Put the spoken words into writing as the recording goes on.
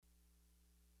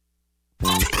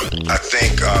I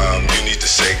think you need to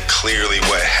say clearly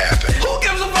what happened. Who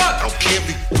gives a fuck? I don't care if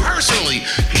you personally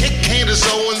kick Candace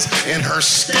Owens and her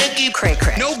stinky cray.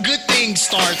 No good thing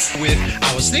starts with,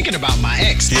 I was thinking about my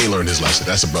ex. He ain't learned his lesson.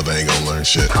 That's a brother ain't gonna learn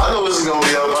shit. I know this is gonna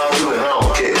be unpopular, and I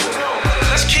don't care.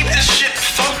 Let's keep this shit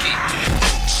funky.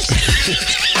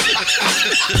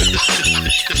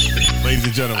 Ladies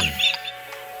and gentlemen,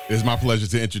 it is my pleasure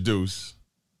to introduce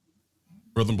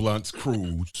Rhythm Blunt's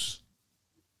Cruz,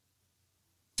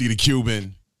 the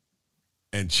Cuban,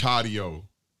 and Chadio.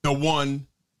 The one,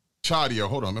 Chadio.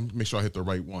 Hold on, let me make sure I hit the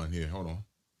right one here. Hold on.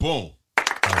 Boom.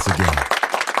 Once again.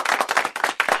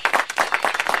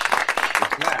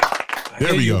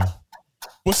 There we go.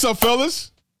 What's up,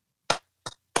 fellas?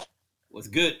 What's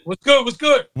good? What's good? What's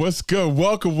good? What's good?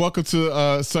 Welcome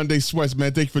to Sunday Sweats,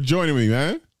 man. Thank you for joining me,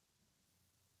 man.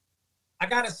 I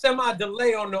got a semi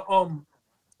delay on the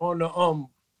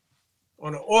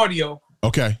audio,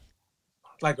 Okay.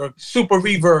 like a super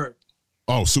reverb.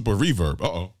 Oh, super reverb.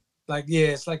 Uh-oh. Like, yeah,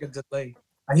 it's like a delay.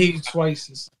 I hear you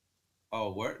twice.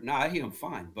 Oh, word? No, I hear him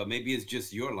fine, but maybe it's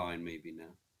just your line, maybe now.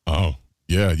 Oh,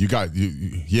 yeah, he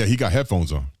got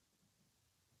headphones on.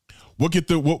 We'll get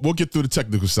through the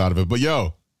technical side of it. But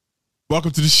yo,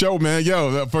 welcome to the show, man.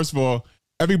 Yo, first of all,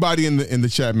 everybody in the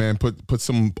chat, man, put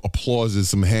some applauses,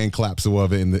 some hand claps or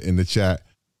whatever in the chat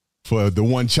for the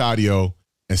one Chadio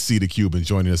and the Cuban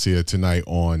joining us here tonight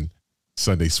on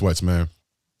Sunday Sweats, man.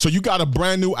 So you got a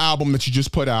brand new album that you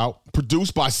just put out,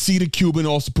 produced by the Cuban,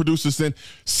 also producers then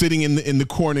sitting in the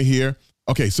corner here.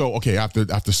 Okay, so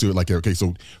after see it like that. Okay,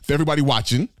 so for everybody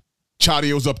watching,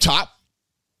 Chadio's up top.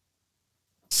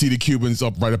 The Cuban's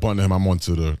up right up under him. I'm over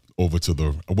to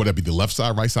the would that be the left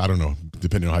side, right side? I don't know,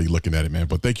 depending on how you're looking at it, man.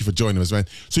 But thank you for joining us, man.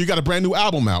 So you got a brand new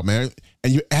album out, man,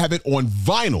 and you have it on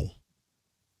vinyl.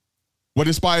 What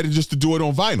inspired you just to do it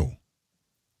on vinyl?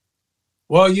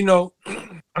 Well,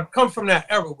 I come from that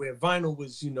era where vinyl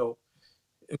was, it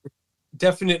was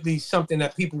definitely something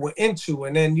that people were into.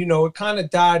 And then, it kind of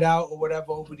died out or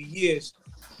whatever over the years.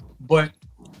 But,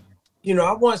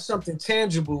 I want something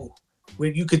tangible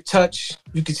where you could touch,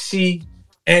 you could see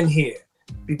and hear.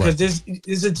 Because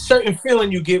there's a certain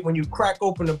feeling you get when you crack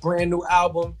open a brand new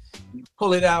album, you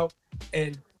pull it out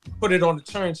and put it on the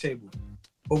turntable.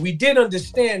 But we did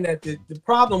understand that the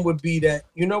problem would be that,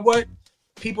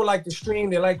 people like to stream,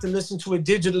 they like to listen to it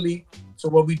digitally. So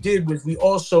what we did was we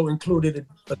also included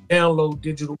a download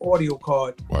digital audio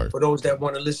card for those that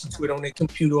want to listen to it on their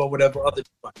computer or whatever other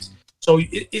device. So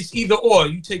it's either or.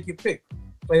 You take your pick.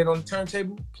 Play it on the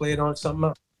turntable, play it on something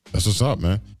else. That's what's up,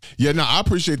 man. Yeah, no, I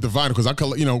appreciate the vinyl because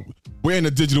we're in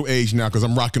a digital age now because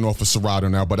I'm rocking off a Serato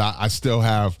now, but I still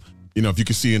have, if you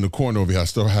can see in the corner over here, I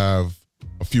still have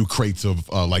a few crates of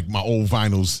like my old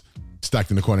vinyls stacked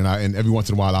in the corner, and every once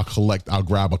in a while I'll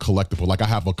grab a collectible. Like I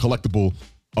have a collectible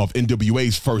of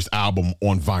NWA's first album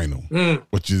on vinyl,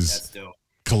 which is, you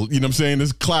know what I'm saying?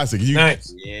 It's classic.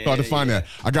 Nice. Hard to find that.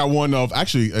 I got one of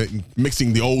actually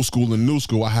mixing the old school and new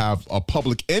school. I have a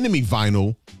Public Enemy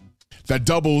vinyl that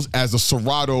doubles as a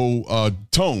Serato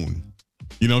tone.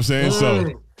 You know what I'm saying?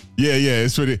 So yeah,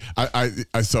 it's really.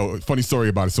 So funny story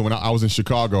about it. So when I was in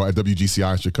Chicago at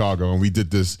WGCI in Chicago, and we did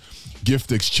this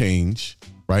gift exchange.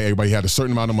 Right, everybody had a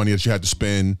certain amount of money that you had to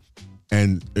spend,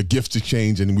 and a gift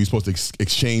exchange, and we were supposed to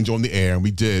exchange on the air, and we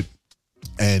did.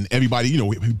 And everybody,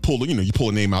 we pull, you pull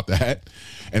a name out the hat,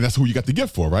 and that's who you got the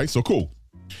gift for, right? So cool.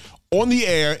 On the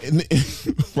air,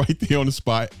 right there on the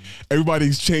spot,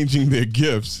 everybody's changing their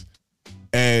gifts,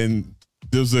 and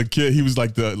there's a kid. He was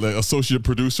like the associate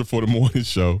producer for the morning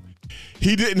show.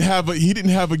 He didn't have a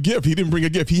gift. He didn't bring a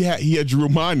gift. He had drew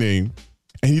my name,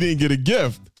 and he didn't get a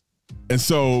gift, and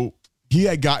so. He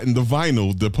had gotten the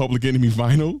vinyl, the Public Enemy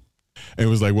vinyl, and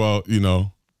was like, well,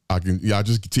 I'll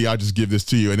just give this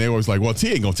to you. And they was like, well, T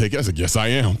ain't gonna take it. I said, yes, I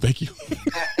am. Thank you. He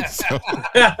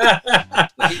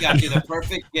got you the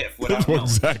perfect gift.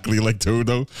 Exactly. Like, dude,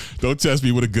 don't test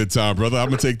me with a good time, brother. I'm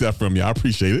gonna take that from you. I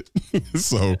appreciate it.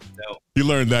 So he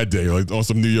learned that day, like on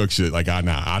some New York shit. Like,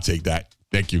 I'll take that.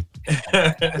 Thank you.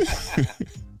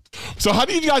 So how'd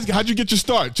you get your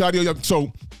start, Chadio?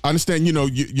 So I understand,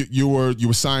 you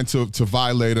were signed to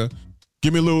Violator.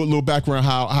 Give me a little background.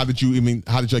 How did you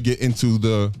get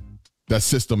into that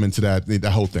system, into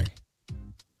that whole thing?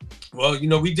 Well,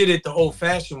 we did it the old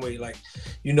fashioned way. Like,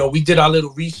 we did our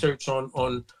little research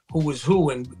on who was who,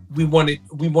 and we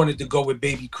wanted to go with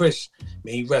Baby Chris.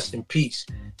 May he rest in peace.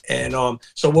 And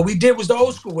so what we did was the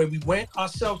old school way. We went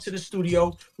ourselves to the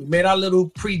studio. We made our little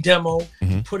pre-demo,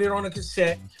 put it on a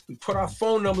cassette. We put our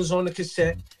phone numbers on the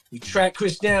cassette. We tracked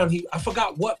Chris down. I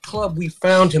forgot what club we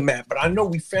found him at, but I know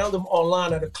we found him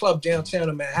online at a club downtown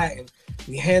in Manhattan.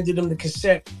 We handed him the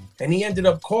cassette, And he ended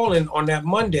up calling on that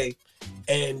Monday,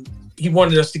 and he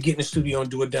wanted us to get in the studio and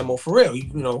do a demo for real,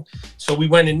 you know. So we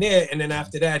went in there, and then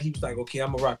after that, he was like, okay,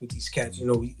 I'm gonna rock with these cats. You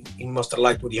know, he must have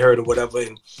liked what he heard or whatever.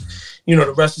 And, you know,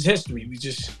 the rest is history. We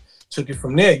just took it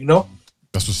from there, you know?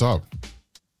 That's what's up.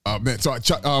 Man, so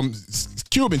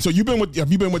Cuban, so have you been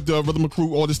with the Rhythm of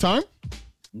Cru all this time?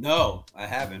 No, I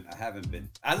haven't been.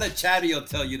 I let Chadio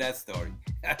tell you that story.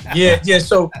 Yeah.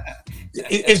 So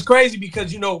it's crazy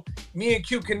because, you know, me and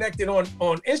Q connected on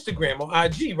Instagram, on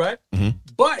IG, right? Mm-hmm.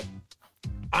 But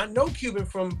I know Cuban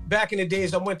from back in the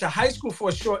days. I went to high school for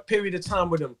a short period of time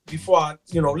with him before I,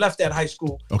 you know, left that high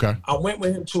school. Okay. I went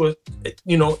with him to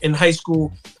in high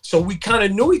school. So we kind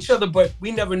of knew each other, but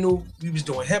we never knew we was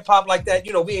doing hip hop like that.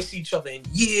 You know, we didn't see each other in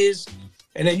years.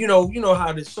 And then, you know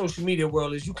how the social media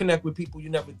world is. You connect with people you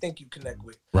never think you connect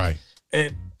with. Right.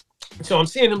 And so I'm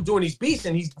seeing him doing these beats,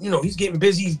 and he's getting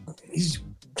busy. He's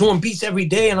doing beats every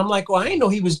day, and I'm like, well, I didn't know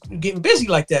he was getting busy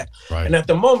like that. Right. And at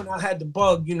the moment, I had the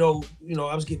bug. You know,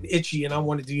 I was getting itchy, and I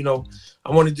wanted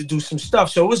to do some stuff.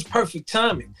 So it was perfect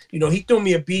timing. You know, he threw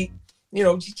me a beat. You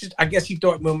know, I guess he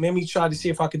thought, well, maybe try to see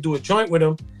if I could do a joint with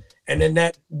him, and then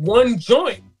that one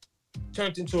joint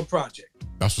turned into a project.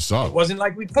 That's what's up. It wasn't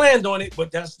like we planned on it,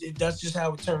 but that's just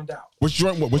how it turned out. Which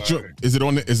joint? Which joint is it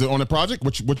on? Is it on the project?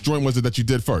 Which joint was it that you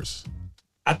did first?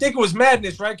 I think it was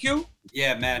Madness, right, Q?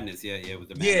 Yeah, Madness. Yeah, it was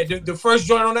the Madness. Yeah, the first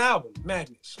joint on the album,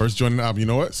 Madness. First joint on the album. You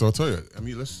know what? So I'll tell you. I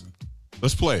mean, let's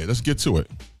play it. Let's get to it.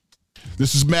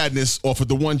 This is Madness off of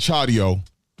the one Chadio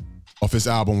off his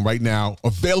album right now.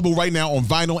 Available right now on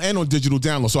vinyl and on digital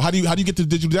download. So how do you get the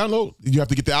digital download? You have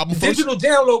to get the album first? Digital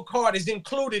download card is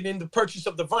included in the purchase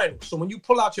of the vinyl. So when you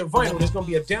pull out your vinyl, there's going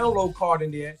to be a download card in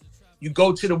there. You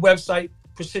go to the website,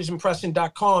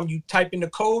 precisionpressing.com, you type in the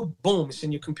code, boom, it's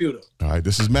in your computer. All right,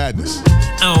 this is Madness.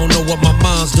 I don't know what my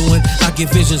mind's doing. I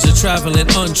get visions of traveling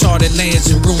uncharted lands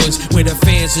and ruins where the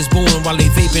fans is booing while they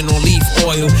vaping on leaf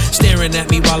oil, staring at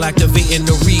me while activating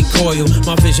the recoil.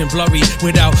 My vision blurry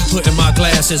without putting my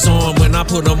glasses on. When I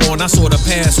put them on, I saw the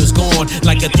past was gone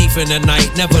like a thief in the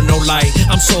night. Never no light.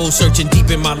 I'm soul searching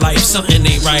deep in my life. Something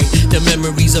ain't right. The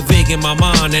memories are vague in my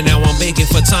mind, and now I'm begging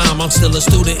for time. I'm still a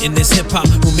student in this hip hop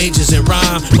who majors in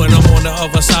rhyme, but I'm on the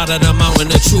other side of the mountain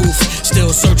of truth.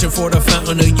 Still searching for the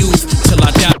fountain of youth till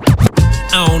I die.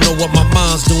 I don't know what my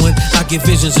mind's doing. I get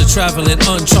visions of traveling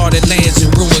uncharted lands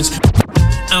and ruins.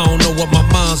 I don't know what my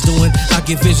mind's doing. I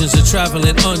get visions of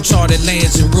traveling uncharted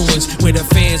lands and ruins where the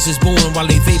fans is booing while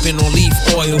they vaping on leaf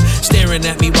oil, staring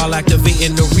at me while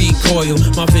activating the recoil.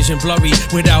 My vision blurry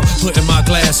without putting my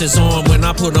glasses on. When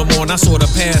I put them on, I saw the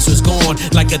past was gone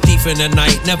like a thief in the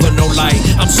night. Never no light.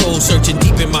 I'm soul searching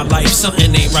deep in my life.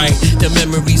 Something ain't right. The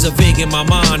memories are vague in my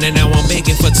mind, and now I'm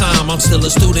begging for time. I'm still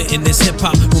a student in this hip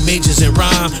hop who majors in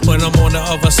rhyme, but I'm on the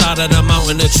other side of the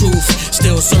mountain of truth.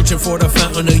 Still searching for the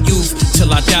fountain of youth till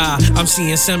I die. I'm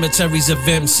seeing cemeteries of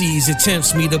MCs. It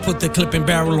tempts me to put the clip and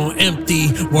barrel on empty.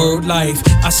 Word life.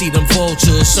 I see them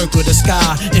vultures circle the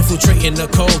sky, infiltrating the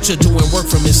culture, doing work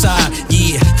from inside.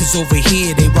 Yeah, cause over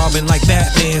here they robbing like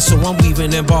Batman, so I'm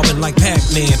weaving and bobbing like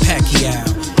Pac-Man, Pacquiao.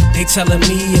 They telling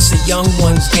me it's a young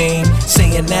one's game,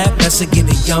 saying that best to get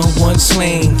a young one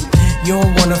slain. You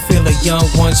don't wanna feel a young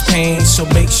one's pain, so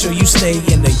make sure you stay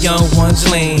in the young one's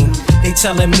lane. They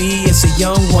telling me it's a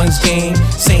young one's game,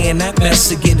 saying that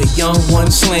best to get a young one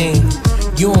slain.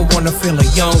 You don't wanna feel a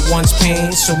young one's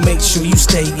pain, so make sure you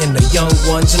stay in the young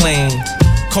one's lane.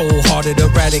 Cold-hearted,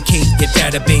 eradicate your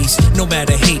database. No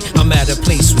matter hate, I'm at a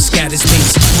place with scattered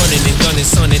space. Running and gunning,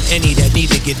 son, and any that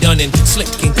need to get done in. Slick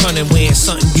and cunning, wearing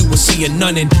something you will see a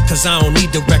none in. Cause I don't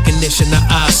need the recognition of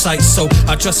eyesight, so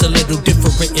I dress a little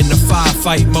different in the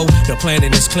firefight mode. The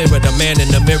planning is clearer, the man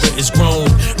in the mirror is grown.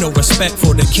 No respect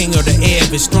for the king or the heir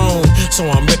of his throne,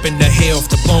 so I'm ripping the hair off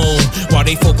the bone while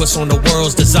they focus on the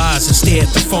world's desires and stare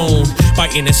at the phone.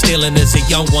 Biting and stealing is a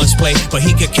young one's play, but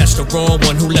he could catch the wrong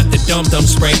one who left the dum-dum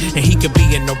spray. And he could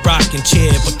be in the rocking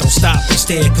chair, but don't stop and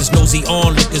stare, cause nosy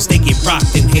onlookers, they get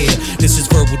rocked in here. This is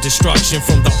verbal destruction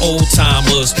from the old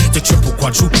timers, the triple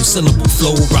quadruple syllable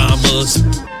flow rhymers.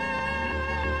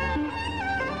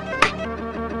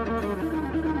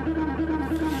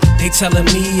 They telling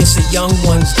me it's a young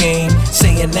one's game,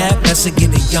 saying that best to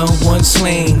get a young one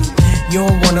slain. You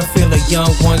don't wanna feel a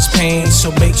young one's pain,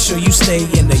 so make sure you stay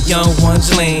in the young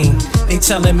one's lane. They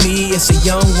telling me it's a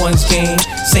young one's game,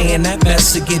 saying that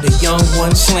best to get a young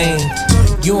one slain.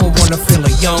 You don't wanna feel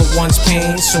a young one's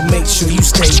pain, so make sure you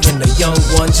stay in the young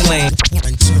one's lane.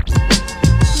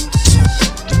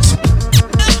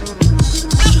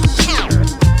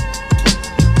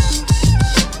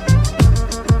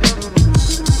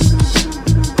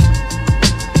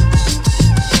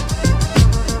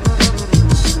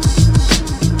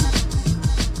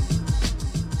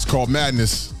 called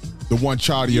Madness. The one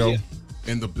Chadio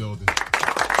in the building.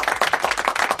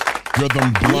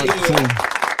 Rhythm blunt crew.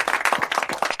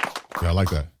 Yeah, I like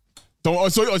that.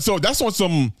 So that's on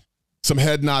some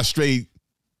head nod straight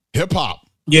hip hop.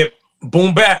 Yep.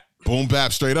 Boom bap. Boom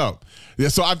bap straight up. Yeah,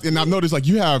 so I've noticed like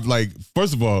you have like,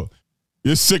 first of all,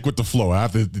 you're sick with the flow. I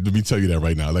have to let me tell you that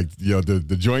right now. Like,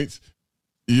 the joints,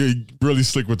 you're really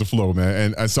slick with the flow,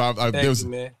 man. And so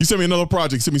you sent me another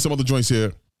project, sent me some other joints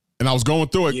here, and I was going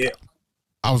through it. Yeah.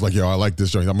 I was like, yo, I like this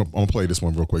joint. I'm gonna play this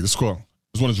one real quick. This one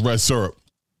is Red Syrup.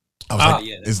 I was like,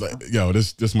 it's like, yo,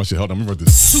 this my shit. Hold on, let me write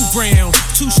this. Too brown,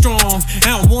 too strong.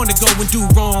 I don't wanna go and do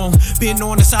wrong. Been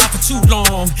on the side for too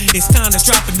long. It's time to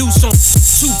drop a new song.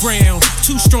 Too brown,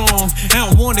 too strong. I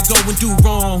don't wanna go and do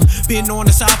wrong. Been on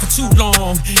the side for too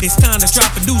long. It's time to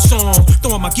drop a new song.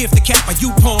 Throwing my gift to cap a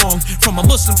U-Pong. From a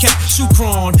Muslim cap to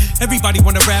Shukron. Everybody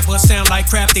wanna rap but sound like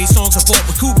crap. They songs are bought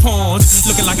with coupons.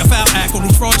 Looking like a foul act. All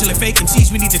these fraudulent fake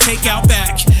MCs we need to take out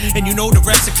back. And you know the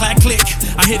rest are clack click.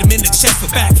 I hit them in the chest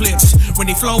with backflips. When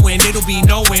they flowing, it'll be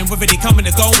knowing whether they coming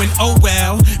or going. Oh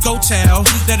well, go tell.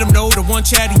 Let them know the one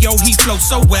Chadio, he flows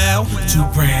so well. Too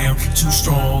brown, too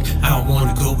strong. I don't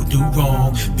wanna go and do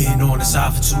wrong. Been on the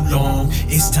side for too long.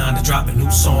 It's time to drop a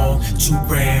new song. Too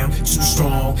brown, too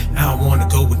strong. I don't wanna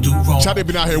go and do wrong. Chadio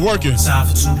been out here working. Side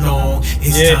for too long.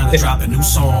 It's time to drop a new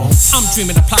song. I'm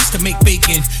dreaming of plots to make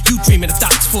bacon. You dreaming of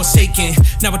dots forsaken.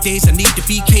 Nowadays I need to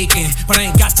be caking, but I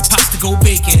ain't got the pots to go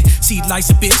baking. See, life's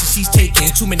a bitch and she's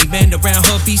taking too many men around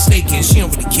her be snaking. She don't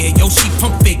really care, yo, she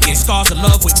pump faking. Scars of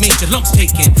love with major lumps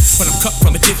taken. But I'm cut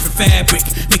from a different fabric.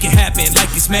 Make it happen like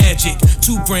it's magic.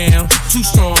 Too brown, too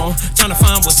strong. Trying to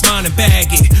find what's mine and bag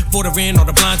it. Bordering on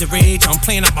the blinded rage. I'm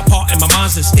playing out my part and my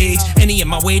mind's on stage. Any in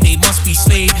my way, they must be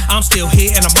slayed. I'm still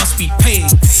here and I must be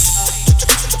paid.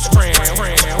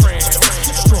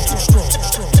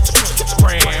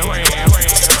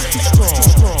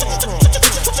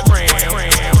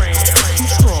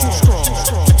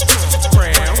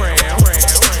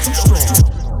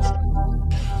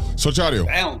 So Chadio,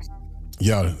 Bounce.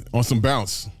 yeah, on some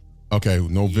bounce. Okay,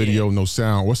 no video, no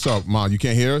sound. What's up, Ma? You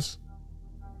can't hear us?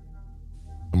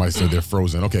 Somebody said they're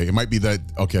frozen. Okay, it might be that.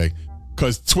 Okay,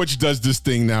 because Twitch does this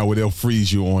thing now where they'll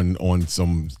freeze you on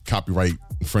some copyright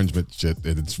infringement shit,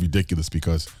 and it's ridiculous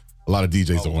because a lot of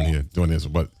DJs are on here doing this.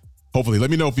 But hopefully,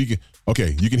 let me know if you can.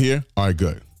 Okay, you can hear. All right,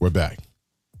 good. We're back.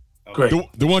 Great.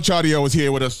 The one Chadio is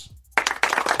here with us.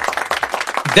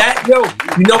 That, yo,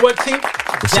 you know what, T?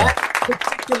 What's That up?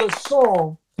 particular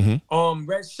song,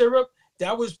 Red Syrup,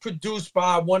 that was produced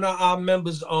by one of our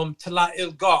members, Tala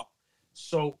Ilgar.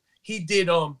 So he did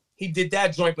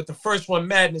that joint, but the first one,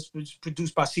 Madness, was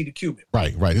produced by C the Cuban.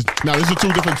 Right. Now these are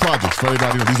two different projects. For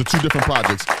everybody, these are two different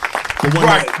projects.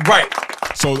 Right.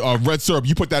 So Red Syrup,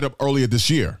 you put that up earlier this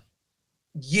year.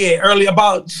 Yeah,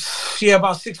 about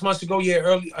 6 months ago.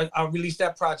 Yeah, I released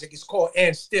that project. It's called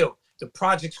And Still. The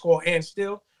project's called And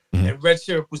Still. And Red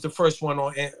Syrup was the first one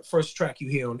first track you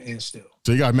hear on And Still.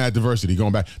 So you got mad diversity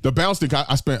going back. The bounce thing,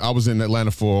 I was in Atlanta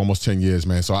for almost 10 years,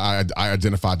 man. So I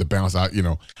identified the bounce. I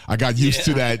got used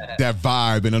to that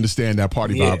vibe and understand that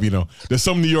party vibe. There's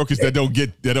some New Yorkers that don't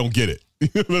get it.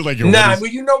 Like, well,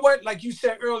 you know what? Like you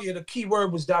said earlier, the key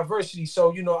word was diversity.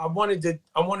 So I wanted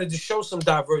to show some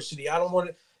diversity. I don't want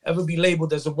to ever be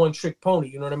labeled as a one-trick pony.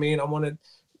 You know what I mean? I want to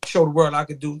show the world I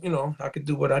could do. I could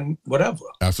do whatever.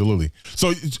 Absolutely.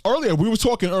 So earlier we were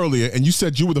talking and you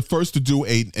said you were the first to do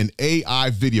an AI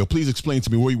video. Please explain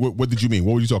to me what did you mean?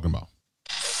 What were you talking about?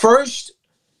 First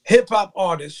hip hop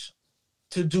artist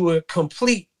to do a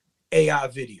complete AI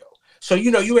video. So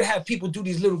you would have people do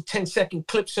these little 10-second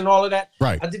clips and all of that.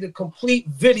 Right. I did a complete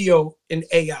video in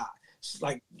AI. It's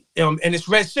like and it's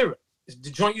Red Syrup. It's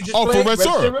the joint you just played. For Red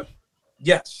Syrup.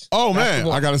 Yes. Oh man,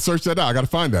 I gotta search that out. I gotta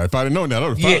find that. If I'd have known that, I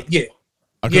would have found it.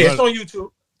 It's on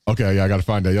YouTube. Okay, yeah, I gotta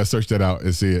find that. Yeah, search that out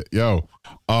and see it. Yo.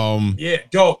 Yeah,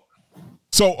 dope.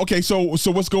 So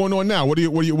what's going on now? What are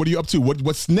you up to?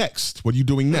 What's next? What are you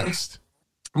doing next?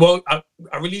 Well, I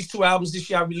released 2 albums this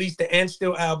year. I released the And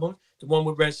Still album, the one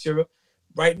with Red Syrup.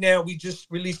 Right now, we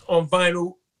just released on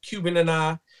vinyl, Cuban and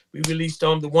I. We released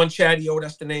the one Chadio,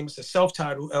 that's the name. It's a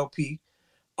self-titled LP.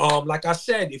 Like I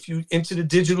said, if you into the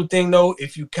digital thing though,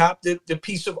 if you cop the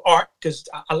piece of art, because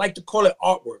I like to call it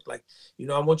artwork. Like,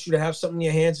 I want you to have something in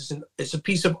your hands. It's a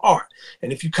piece of art.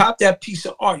 And if you cop that piece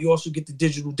of art, you also get the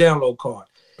digital download card.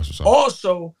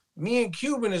 Also, me and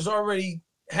Cuban is already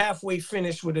halfway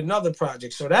finished with another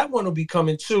project. So that one will be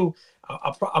coming too.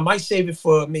 I might save it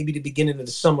for maybe the beginning of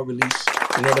the summer release.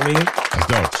 You know what I mean? That's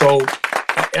dope. So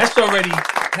that's already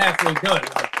halfway done.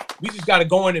 Like, we just got to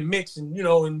go in and mix and,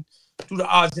 and do the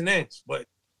odds and ends. But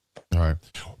All right.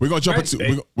 We're gonna jump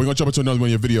into another one of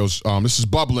your videos. This is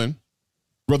Bubbling,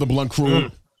 Brother Blunt Crew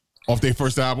off their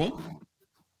first album.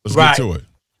 Let's get to it.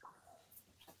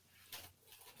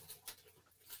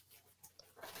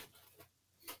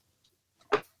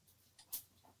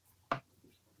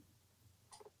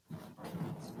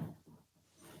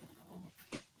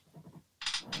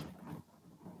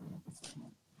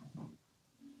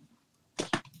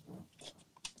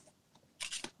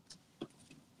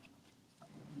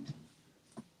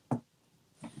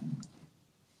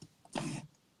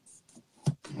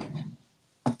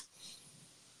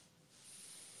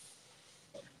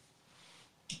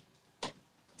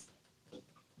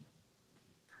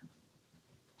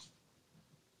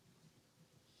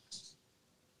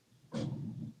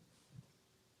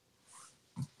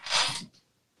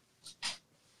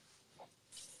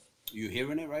 You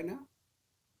hearing it right now?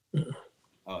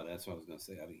 Oh, that's what I was gonna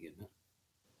say. I didn't hear that.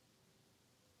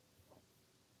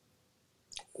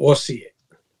 Or see it.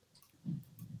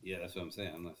 Yeah, that's what I'm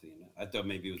saying. I'm not seeing that. I thought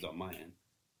maybe it was on my end.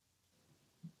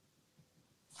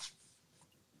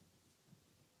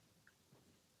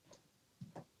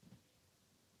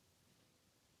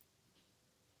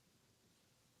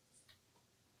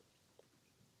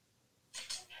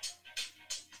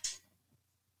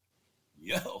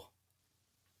 Yo.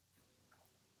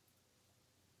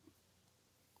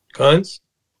 Guns?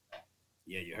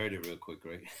 Yeah, you heard it real quick,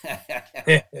 right?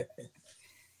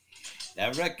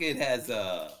 That record has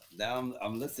now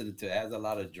I'm listening to it, has a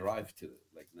lot of drive to it.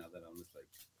 Like now that I'm just like,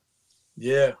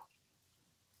 yeah.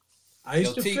 I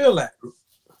used to feel that.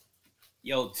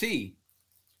 Yo, T,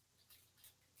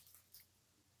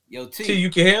 T, you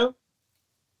can hear him?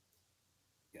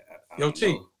 Yeah, Yo,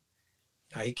 T.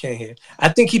 Nah, he can't hear. I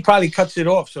think he probably cuts it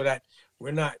off so that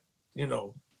we're not,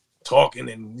 talking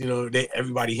and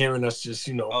everybody hearing us just.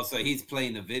 Oh, so he's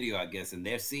playing the video, I guess, and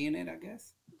they're seeing it, I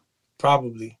guess.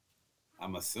 Probably.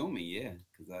 I'm assuming, yeah,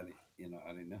 because I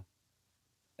didn't know.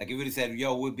 Like if he would have said,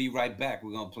 "Yo, we'll be right back.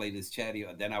 We're gonna play this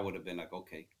Chadio," then I would have been like,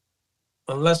 "Okay."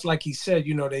 Unless, like he said,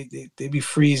 they be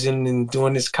freezing and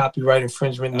doing this copyright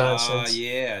infringement nonsense. Oh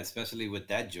yeah, especially with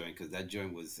that joint, because that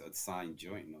joint was a signed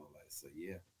joint and all that. So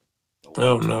yeah.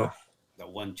 Oh no. The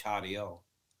one Chadio.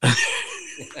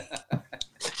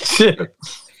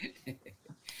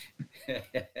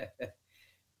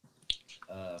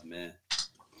 Oh man.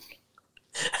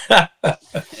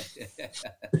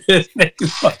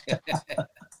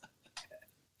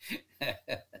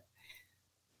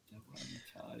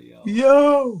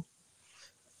 Yo.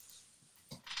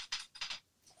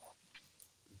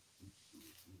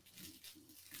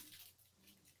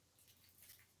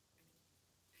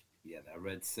 Yeah, that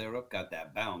red syrup got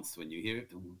that bounce when you hear it.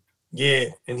 Yeah,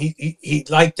 and he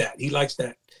liked that. He likes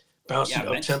that bouncy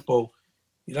up tempo.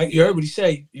 You heard what he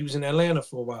said. He was in Atlanta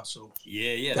for a while, so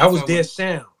yeah, that was their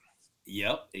sound.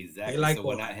 Yep, exactly. Like so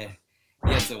when I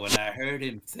heard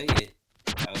him say it,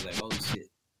 I was like, oh shit.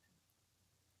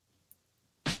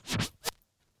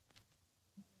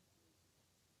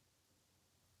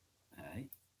 All right,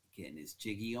 getting his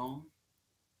jiggy on.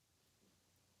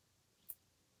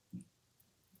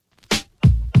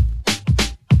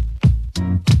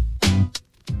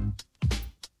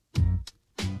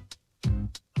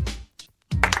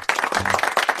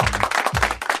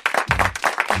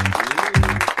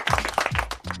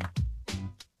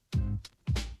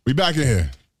 We back in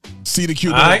here. See the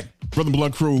Cuban, right. Brother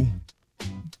Blunt Crew.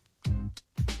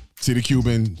 See the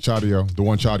Cuban, Chadio, the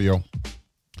one Chadio.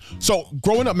 So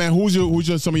growing up, man, who's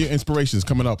some of your inspirations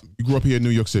coming up? You grew up here in New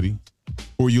York City.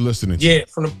 Who are you listening to? Yeah,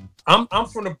 I'm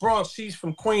from the Bronx. She's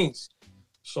from Queens.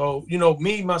 So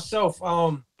me myself.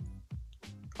 Oh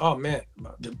man,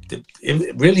 the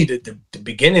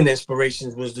beginning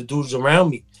inspirations was the dudes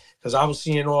around me, because I was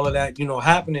seeing all of that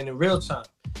happening in real time.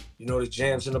 The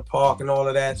jams in the park and all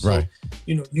of that. So, right.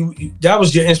 You that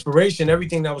was your inspiration.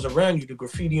 Everything that was around you, the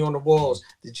graffiti on the walls,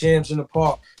 the jams in the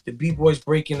park, the b-boys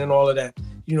breaking and all of that.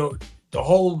 The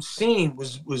whole scene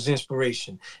was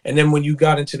inspiration. And then when you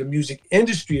got into the music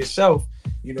industry itself,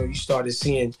 you started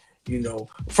seeing,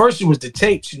 first it was the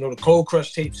tapes, the Cold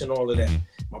Crush tapes and all of that.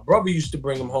 My brother used to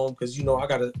bring them home because, I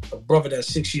got a brother that's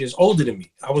 6 years older than me.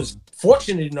 I was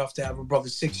fortunate enough to have a brother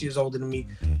 6 years older than me.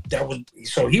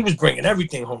 So he was bringing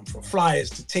everything home, from flyers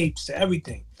to tapes to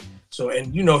everything. So,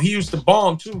 and he used to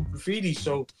bomb too, graffiti.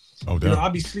 So,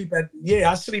 I sleep at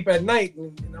night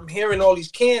and I'm hearing all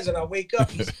these cans and I wake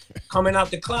up, he's coming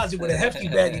out the closet with a hefty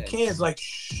bag of cans like,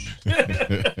 shh. So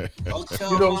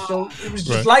it was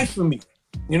just life for me.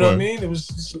 You know what I mean? It was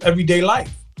just everyday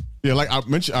life. Yeah, like I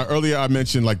mentioned earlier, I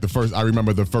mentioned like I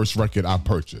remember the first record I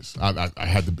purchased. I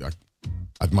had to,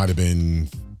 I might have been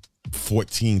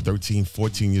 14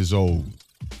 years old.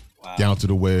 Wow. Down to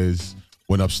the Wiz,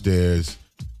 went upstairs,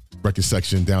 record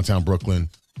section, downtown Brooklyn,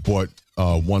 bought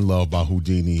One Love by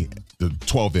Houdini, the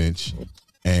 12-inch,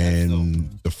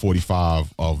 and the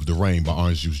 45 of The Rain by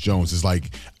Orange Juice Jones. It's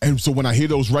like, and so when I hear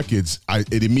those records,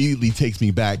 it immediately takes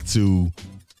me back to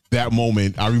that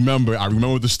moment. I remember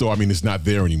the store. I mean, it's not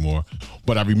there anymore,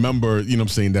 but I remember, you know what I'm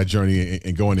saying, that journey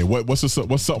and going there. What's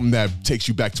something that takes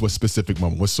you back to a specific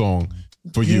moment? What song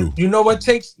for you? You know what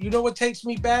takes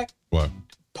me back? What?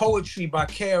 Poetry by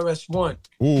KRS-One.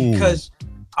 Ooh. Because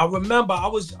I remember I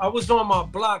was on my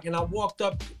block and I walked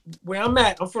up where I'm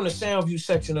at. I'm from the Soundview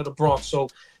section of the Bronx, so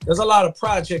there's a lot of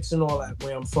projects and all that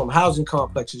where I'm from, housing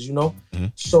complexes, you know. Mm-hmm.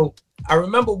 So I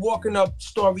remember walking up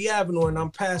Story Avenue and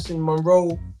I'm passing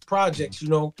Monroe projects, you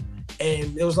know,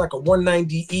 and it was like a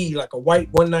 190E, like a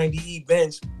white 190E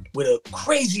Benz with a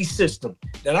crazy system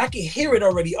that I could hear it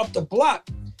already up the block,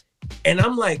 and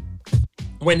I'm like,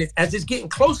 as it's getting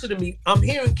closer to me, I'm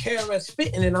hearing KRS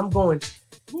spitting and I'm going,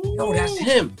 yo, that's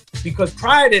him. Because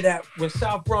prior to that, when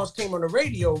South Bronx came on the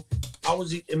radio, I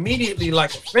was immediately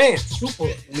like a fan, super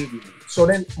immediately. So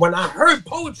then when I heard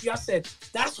poetry, I said,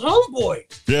 that's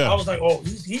Homeboy. Yeah. I was like, oh,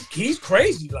 he's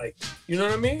crazy. Like, you know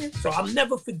what I mean? So I'll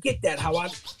never forget that, how I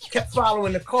kept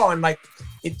following the car and like,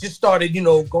 it just started, you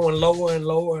know, going lower and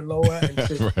lower and lower and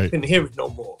just Right. couldn't hear it no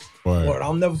more. Right. Lord,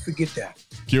 I'll never forget that.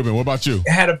 Cuban, what about you?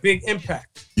 It had a big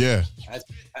impact. Yeah.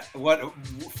 What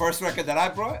first record that I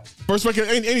brought? First record,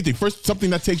 anything. First, something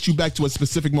that takes you back to a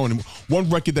specific moment. One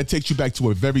record that takes you back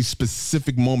to a very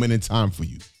specific moment in time for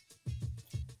you.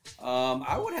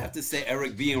 I would have to say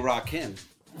Eric B. and Rakim,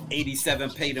 87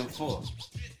 Paid in Full.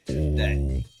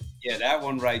 That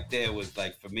one right there was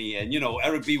like for me. And, you know,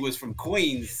 Eric B. was from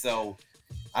Queens, so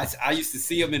I used to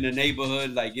see him in the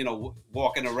neighborhood, like, you know,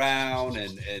 walking around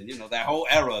and you know, that whole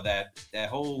era, that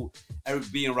whole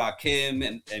Eric B. and Rakim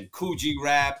and Coogee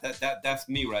rap, that's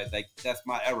me, right? Like, that's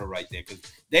my era right there, because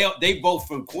they both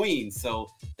from Queens, so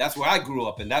that's where I grew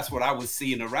up, and that's what I was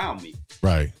seeing around me.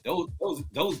 Right.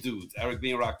 Those dudes, Eric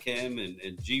B. and Rakim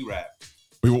and G rap.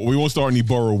 We won't start any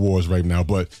borough wars right now,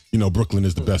 but, you know, Brooklyn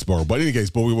is the best borough. But in any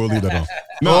case, but we will leave that on.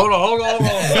 No. Hold on.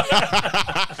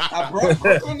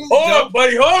 Hold on,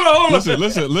 buddy. Hold on.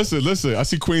 Listen. I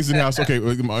see Queens in the house. Okay,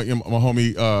 my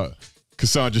homie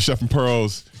Cassandra, Chef and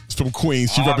Pearls, is from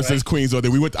Queens. She represents Queens all day.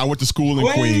 I went to school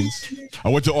in Queens. I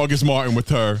went to August Martin with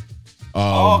her.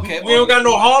 Okay. We don't got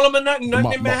no Harlem or nothing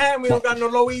in Manhattan. We don't got no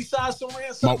Lower East Side somewhere.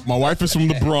 My wife is from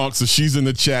the Bronx, so she's in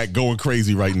the chat going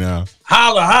crazy right now.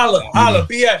 Holla,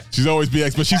 BX. She's always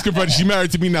BX, but she's converted. She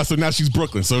married to me now, so now she's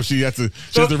Brooklyn. So she has to.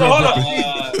 So hold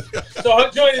on. So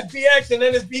her joint is BX and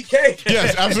then it's BK.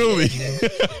 Yes,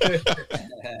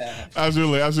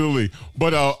 absolutely, absolutely.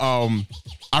 But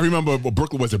I remember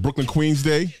Brooklyn, was it Brooklyn Queens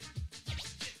Day?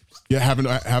 Yeah,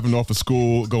 having off of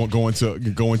school, going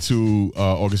to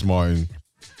August Martin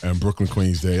and Brooklyn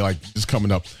Queens Day, like just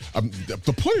coming up.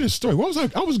 The point of the story, what was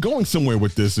I was going somewhere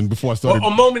with this, and before I started, a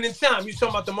moment in time. You talking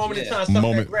about the moment in time,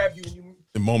 something that grabbed you. And you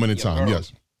the moment in time,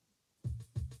 yes.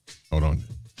 Hold on,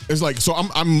 it's like, so I'm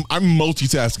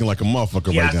multitasking like a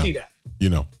motherfucker right now. I see that. You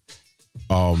know,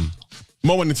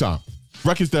 moment in time,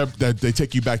 records that they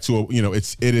take you back to.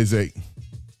 It is a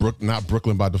not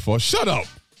Brooklyn by default. Shut up.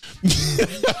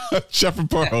 Chef and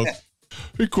Pearls,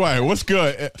 be quiet. What's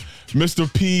good, Mr.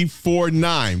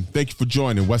 P49? Thank you for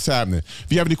joining. What's happening? If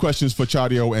you have any questions for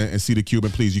Chadio and C the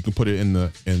Cuban, please, you can put it in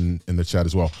the chat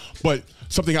as well. But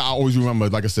something I always remember,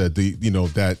 like I said,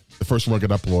 the first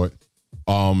record I brought.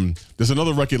 There's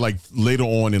another record like later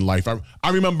on in life. I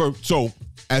remember. So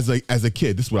as a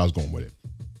kid, this is what I was going with it.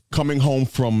 Coming home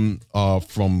from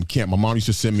camp, my mom used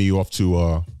to send me off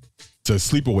to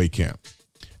sleepaway camp.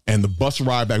 And the bus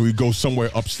ride back, we'd go somewhere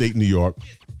upstate New York,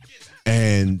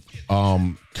 and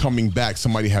coming back,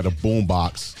 somebody had a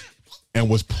boombox and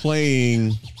was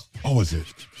playing. What was it?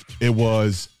 It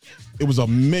was a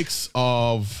mix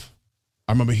of.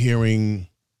 I remember hearing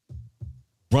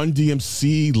Run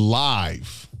DMC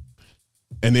live,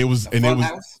 and it was a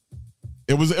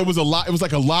lot. It was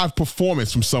like a live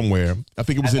performance from somewhere. I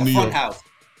think it was in New York.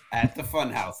 At the Fun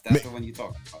House. That's the one you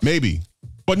talking about. Maybe.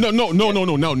 But no, not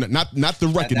the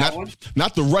record,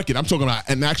 not the record. I'm talking about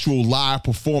an actual live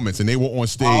performance, and they were on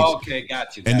stage. Oh, okay,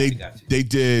 got you. They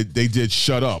did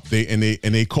Shut Up.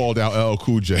 They called out LL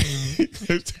Cool J.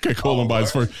 They called him by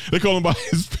his first. They called him by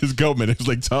his government. It was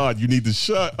like, Todd, you need to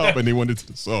shut up, and they went into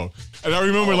the song. And I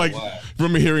remember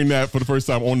remember hearing that for the first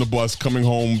time on the bus coming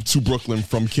home to Brooklyn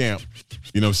from camp.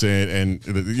 You know what I'm saying? And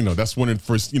that's one of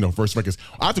the first records.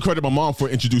 I have to credit my mom for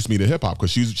introducing me to hip hop,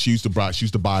 because she used to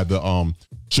buy the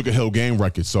Sugar Hill Gang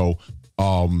record. So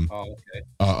Okay.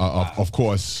 Of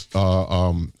course,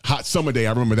 Hot Summer Day.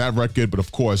 I remember that record, but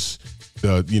of course,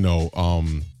 the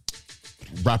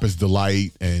Rapper's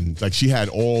Delight, and like she had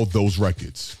all those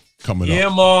records coming Yeah,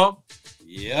 up. Mom.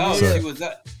 Yeah, So- she was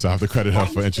that. So I have to credit her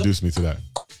for introducing me to that.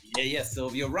 Yeah,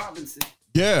 Sylvia Robinson.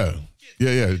 Yeah.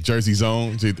 Jersey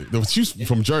Zone. She's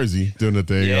from Jersey doing the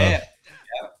thing. Yeah.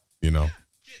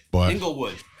 But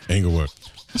Inglewood.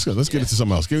 Let's go. Let's get into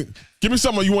something else. Give me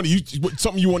something you want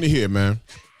to hear, man.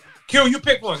 Q, you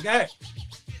pick one. Go ahead.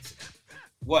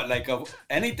 What, like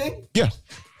anything? Yeah.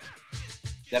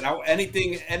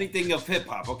 Anything of hip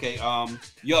hop. Okay.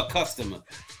 You're a customer.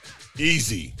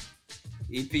 Easy.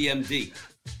 EPMD.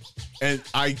 And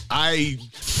I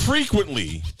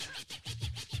frequently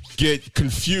get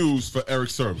confused for Eric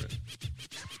Sermon.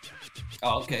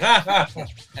 Oh, okay.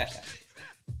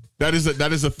 That is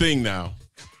a thing now.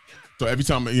 So every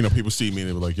time people see me,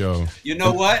 they were like, "Yo." You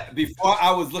know what? Before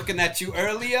I was looking at you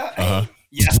earlier.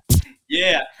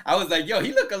 Yeah. I was like, "Yo,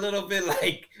 he look a little bit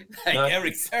like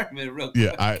Eric Sermon." Real quick.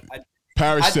 Yeah, I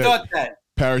thought that.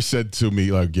 Parrish said to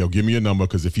me, like, "Yo, give me your number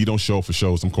because if you don't show up for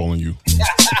shows, I'm calling you."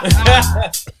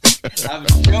 I'm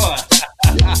sure.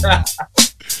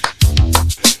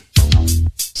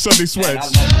 Sunday Sweats.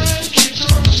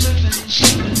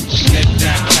 Hit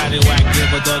that paddywhack,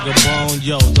 give a dog a bone.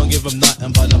 Yo, don't give him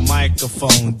nothing but a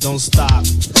microphone. Don't stop,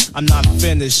 I'm not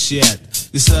finished yet.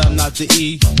 You said I'm not the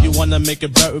E, you wanna make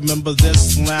it better. Remember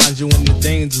this, lounge you in the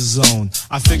danger zone.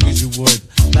 I figured you would,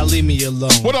 now leave me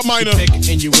alone. What up, Minor?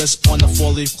 In your wrist on the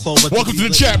 4-leaf clover. Welcome to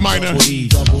the chat, Minor.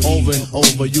 Over and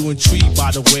over, you intrigued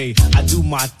by the way I do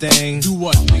my thing. Do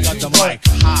what? Got the mic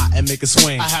high and make it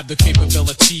swing. I have the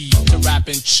capability to rap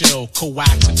and chill,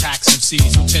 coax and tax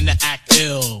MCs who tend to act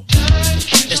ill.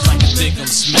 It's like a dig 'em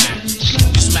smack.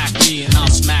 You smack me and I'll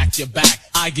smack your back.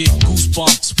 I get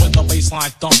goosebumps when the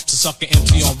baseline thumps to suck an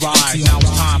empty on ride. Now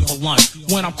it's time for lunch.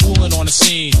 When I'm cooling on the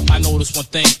scene, I notice one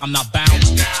thing, I'm not bound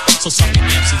to. So sucking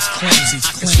MC's clean.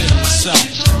 I consider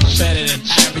myself better than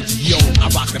average. Yo, I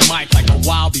rock the mic like a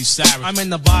wild beast savage. I'm in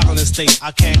the bottling state,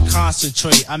 I can't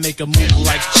concentrate. I make a move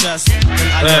like chess, and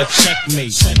I get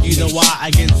checkmate. You know why I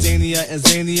get zanier and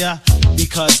zanier?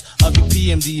 Because of the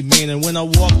PMD man. And when I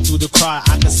walk through the crowd,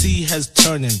 I can see heads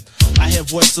turning. I hear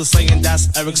voices saying that's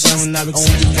Eric Sermon, not only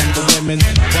from the women,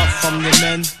 but from the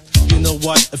men. You know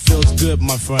what? It feels good,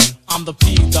 my friend. I'm the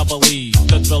PEE,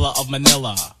 the thriller of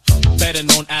Manila. Better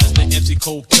known as the MC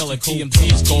Cold Killer.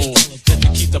 PMD's goal is to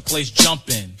keep the place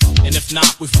jumping. And if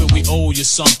not, we feel we owe you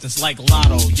something. It's like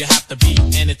Lotto, you have to be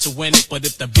in it to win it. But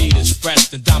if the beat is fresh,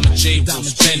 then Diamond J will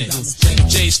spin it. If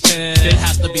J's spinning it, it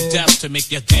has to be deaf to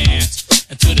make you dance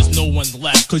until there's no one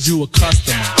left. Cause you a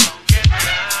customer.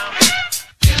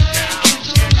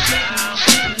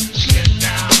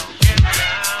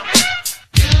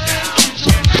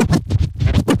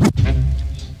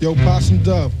 Yo, Possum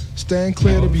Dub, stand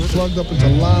clear to be plugged up into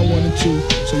line 1 and 2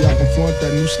 so y'all can flaunt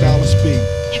that new style of speed.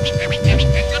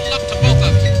 Good luck to both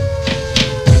of you.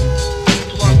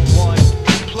 Plug 1,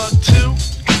 plug 2,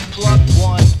 plug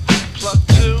 1, plug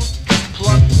 2,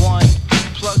 plug 1,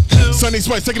 plug 2. Sunday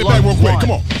Sweats, taking it back real quick. Come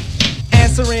on.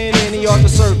 Answering any other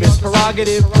service,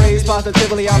 prerogative, praise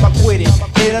positively, I'm acquitted.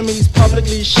 Enemies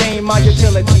publicly shame my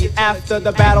utility. After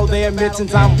the battle, they admit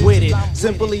since I'm with it.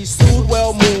 Simply soothed,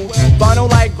 well moved, vinyl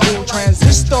like glue.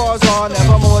 Transistors are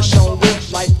never more shown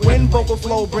with light. When vocal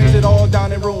flow brings it all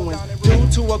down in ruin, due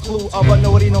to a clue of a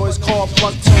naughty noise called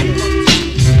plug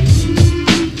 2.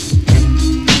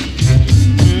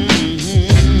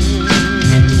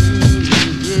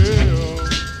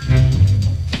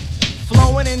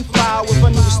 And fly with a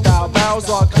new style. Barrels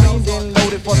are cleaned and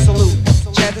loaded for salute.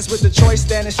 Chances with the choice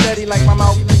standing steady like my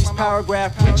mouthpiece.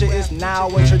 Paragraph preacher is now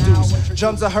introduced.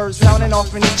 Drums are heard sounding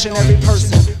off in each and every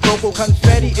person. Vocal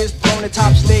confetti is thrown at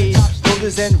top stage.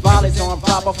 Roses and violets on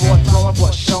proper for throwing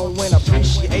for showing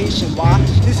appreciation. Why?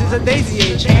 This is a daisy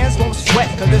age. Hands won't sweat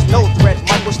cause there's no threat.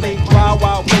 Michael stay dry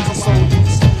while places so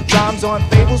loose. Rhymes on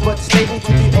fables, but stable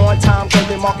to be on time. Cause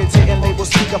they market it and label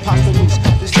speak apostles.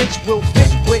 The stitch will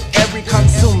fit with every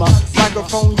consumer.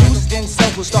 Microphone use in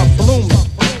self will start blooming.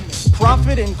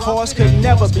 Profit and cost could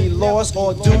never be lost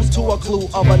or due to a clue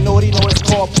of a naughty noise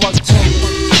called plug 2.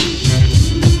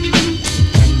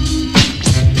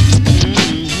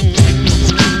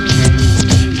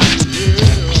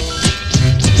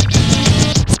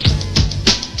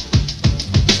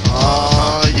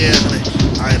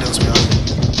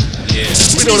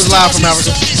 We know this live from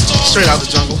Africa, straight out the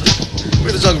jungle.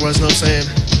 We're the jungle runs, you know what I'm saying?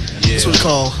 Yeah. That's what we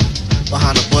call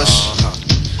behind the bush.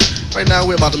 Right now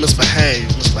we're about to misbehave, you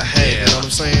know what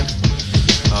I'm saying?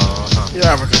 You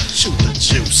Yeah, Africa, shoot the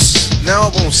juice. Now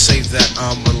I won't say that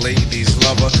I'm a ladies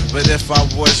lover, but if I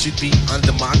was, you'd be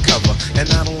under my cover. And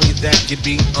not only that, you'd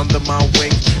be under my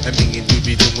wing, and me and you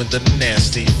be doing the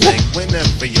nasty thing.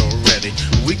 Whenever you're ready,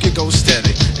 we could go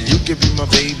steady. You could be my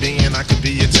baby and I could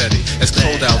be your teddy. It's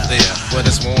cold out there, but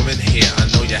it's warm in here. I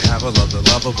know you have a lover,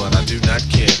 but I do not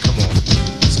care. Come on,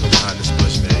 let's go behind this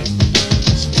bush, babe.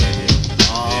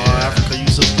 Oh, Africa, you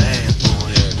so bad,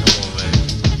 boy. Yeah, come on, babe.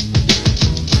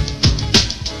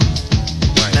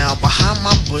 Now behind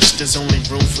my bush there's only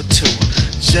room for two.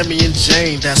 Jimmy and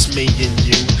Jane, that's me and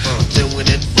you. Doing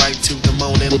it right to the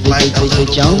morning light. A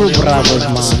little Jungle moaning, Brothers,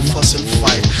 round, man. some fuss and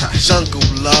fight. Jungle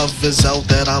love is all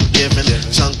that I'm giving.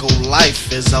 Jungle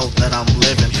life is all that I'm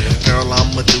living. Girl,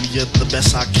 I'ma do you the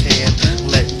best I can.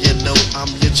 Let you know I'm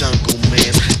your jungle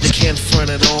man. You can't front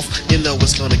it off, you know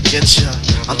it's gonna get you.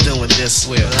 I'm doing this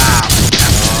live.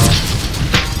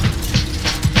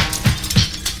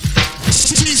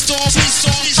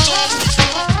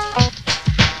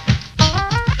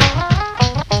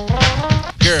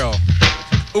 Girl,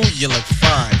 ooh, you look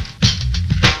fine.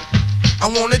 I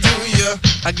wanna do ya,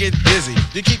 I get dizzy.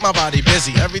 You keep my body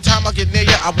busy. Every time I get near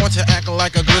ya, I want to act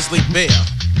like a grizzly bear.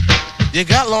 You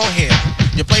got long hair,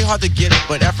 you play hard to get,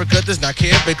 but Africa does not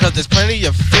care because there's plenty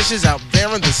of fishes out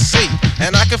there in the sea.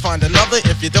 And I can find another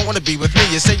if you don't want to be with me.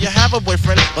 You say you have a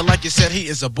boyfriend, but like you said, he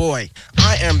is a boy.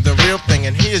 I am the real thing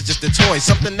and he is just a toy.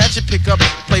 Something that you pick up,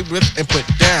 play with, and put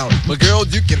down. But girl,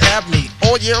 you can have me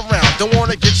all year round. Don't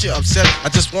want to get you upset, I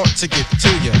just want to get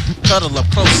to you. Cuddle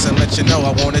up close and let you know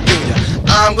I want to do ya.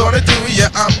 I'm gonna do ya,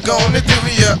 I'm gonna do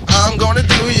ya, I'm gonna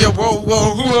do ya, whoa,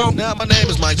 whoa, whoa. Now my name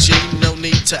is Mike G, no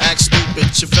need to act stupid.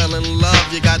 You fell in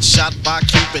love, you got shot by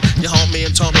Cupid. You haunt me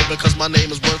and taunt me because my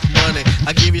name is worth money.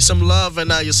 I gave you some love and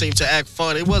now you seem to act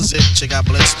funny. Was it you got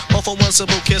blitzed? All for one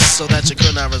simple kiss so that you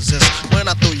could not resist. When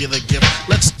I threw you the gift,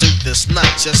 let's do this, not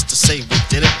just to say we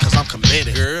did it, cause I'm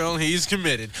committed. Girl, he's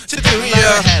committed to do You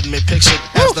ya. had me pictured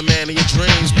as the man of your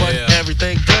dreams, but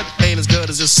everything good ain't as good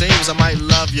as it seems. I might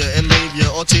love you and leave you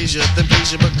or tease you, then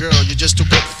please you, but girl, you're just too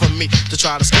good for me to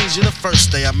try to squeeze you. The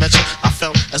first day I met you, I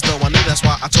felt as though I knew. That's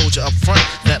why I told you up front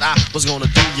that I was gonna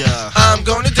do ya. I'm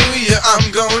gonna do ya, I'm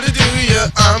gonna do ya,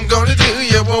 I'm gonna do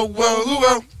ya, whoa, whoa,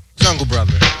 whoa. Jungle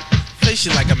Brother, face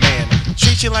you like a man,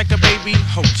 treat you like a baby,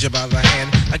 hold you by the hand.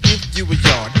 I give you a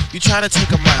yard, you try to take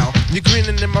a mile. You're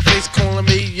grinning in my face, calling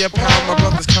me your pal. My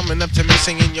brother's coming up to me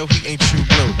singing, yo, he ain't true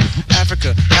blue.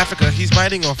 Africa, Africa, he's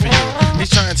biting off of you. He's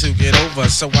trying to get over,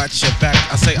 so watch your back.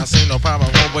 I say no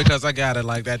problem, homeboy, cause I got it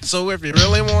like that. So if you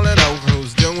really wanna know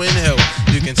who's doing who,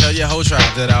 you can tell your whole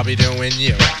tribe that I'll be doing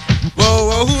you. Whoa,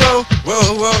 whoa, whoa,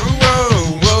 whoa, whoa,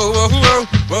 whoa, whoa, whoa,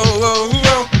 whoa, whoa,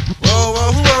 whoa,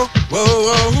 whoa, whoa, whoa, whoa,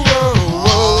 whoa, whoa,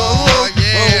 whoa,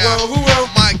 yeah.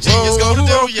 Mike G is gonna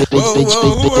do ya.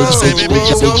 Say baby,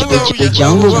 he's gonna do ya.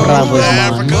 Jungle Brothers,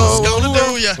 man. Africa's gonna do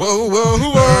ya. whoa, whoa,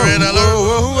 whoa, Red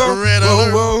alert, red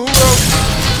alert.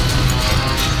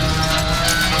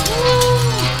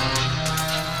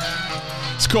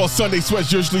 It's called Sunday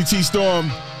Sweats, usually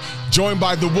T-Storm. Joined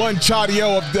by the one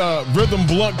Chadio of the Rhythm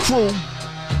Blunt Crew.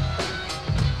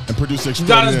 And producer You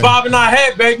got us extraordinaire. bobbing our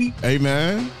head, baby. Hey,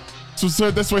 man.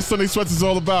 So that's what Sunday Sweats is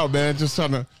all about, man. Just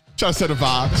trying to set a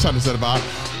vibe. Just trying to set a vibe.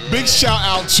 Big shout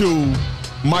out to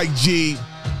Mike G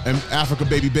and Africa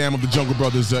Baby Bam of the Jungle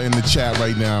Brothers in the chat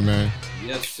right now, man.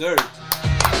 Yes, sir.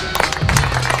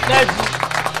 I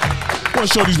want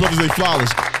to show these brothers their flowers.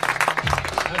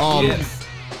 Yes.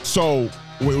 So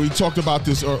we talked about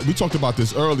this. We talked about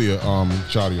this earlier,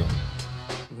 Chadio.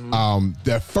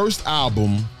 That first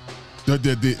album.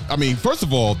 I mean, first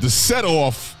of all, the set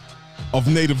off of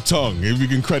Native Tongue, if you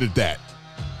can credit that.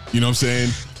 You know what I'm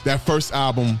saying? That first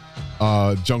album,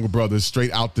 Jungle Brothers,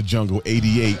 Straight Out the Jungle,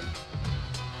 '88.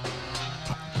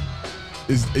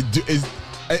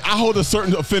 I hold a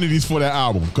certain affinities for that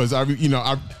album because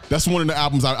that's one of the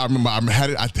albums I remember. I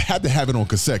had to have it on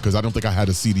cassette because I don't think I had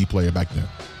a CD player back then.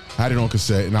 I had it on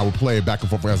cassette and I would play it back and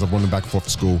forth as I'm running back and forth to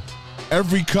school.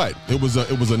 Every cut, it was a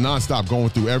nonstop going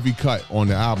through every cut on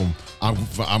the album. I'm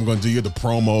gonna do you the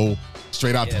promo,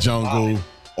 Straight Out the Jungle,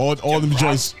 all them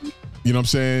joints. You know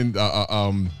what I'm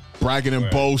saying? Bragging and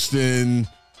boasting.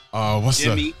 What's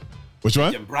Jimmy, which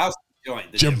one? Jim Browski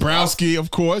joint. Jim Browski,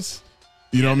 of course.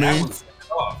 You know what I mean?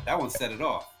 That one set it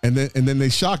off. And then they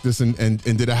shocked us and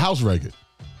did a house record.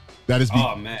 That is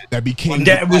man. That became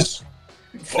that was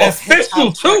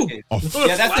official too.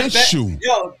 Yeah, that's the best.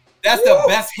 Yo, that's the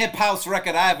best hip house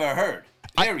record I ever heard.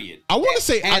 Period. I want to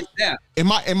say, hands down.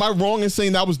 am I wrong in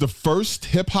saying that was the first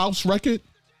hip house record?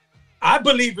 I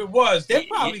believe it was. They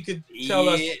probably could tell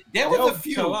us. There was a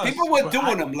few people were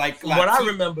doing them like what I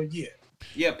remember. Yeah.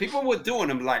 Yeah, people were doing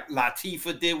them. Like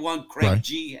Latifah did one. Craig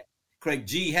G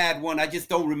had one. I just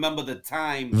don't remember the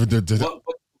time. What the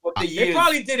years? They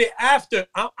probably did it after.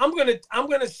 I'm gonna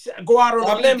go out on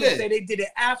a limb and say they did it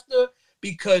after,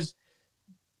 because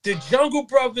the Jungle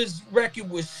Brothers record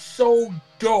was so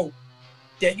dope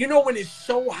that, you know, when it's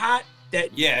so hot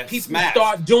that people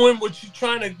start doing what you're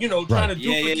trying to, trying to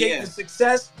duplicate the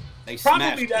success.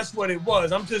 Probably that's what it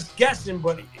was. I'm just guessing,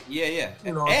 but if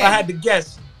I had to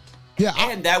guess. Yeah,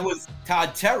 and that was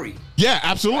Todd Terry. Yeah,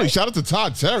 absolutely. Shout out to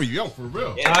Todd Terry, yo, for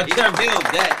real. Yeah, Todd Terry killed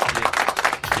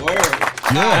that. Word.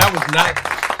 Yeah, that was nice.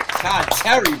 Todd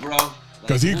Terry, bro.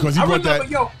 Because he brought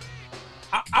that.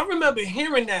 I remember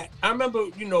hearing that. I remember,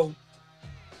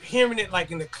 hearing it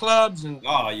like in the clubs and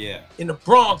in the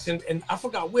Bronx, and I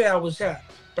forgot where I was at.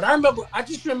 But I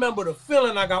just remember the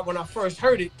feeling I got when I first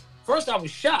heard it. First, I was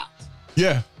shocked.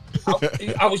 Yeah.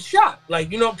 I was shocked,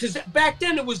 because back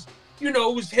then it was,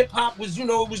 it was hip hop, it was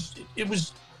what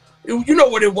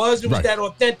it was. It was that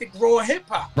authentic raw hip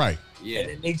hop. Right. Yeah.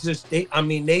 And they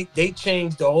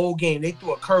changed the whole game. They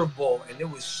threw a curveball, and it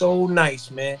was so nice,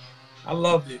 man. I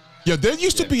loved it. Yeah, there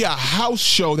used to be a house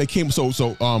show that came. So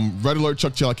Red Alert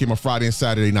Chuck Chilla came on Friday and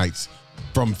Saturday nights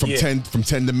from 10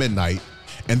 to midnight.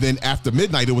 And then after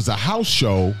midnight, it was a house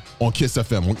show on Kiss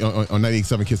FM, on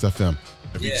 98.7 Kiss FM.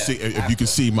 If you can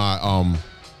see my, I'm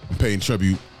paying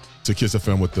tribute to Kiss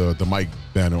FM with the mic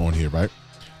banner on here, right?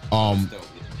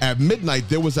 At midnight,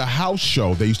 there was a house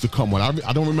show they used to come on. I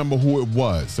don't remember who it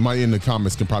was. Somebody in the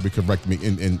comments can probably correct me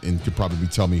and could probably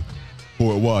tell me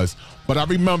who it was. But I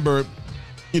remember,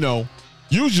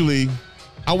 usually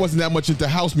I wasn't that much into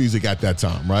house music at that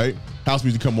time, right? House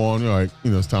music come on,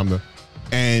 it's time to...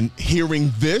 And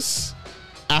hearing this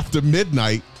after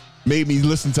midnight made me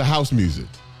listen to house music.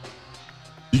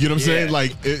 You get what I'm saying?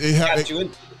 Like it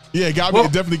got me.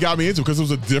 It definitely got me into it because it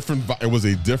was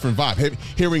a different vibe.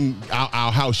 Hearing our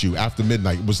house you after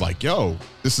midnight was like, yo,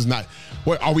 this is not.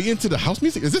 What are we into the house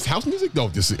music? Is this house music? No, I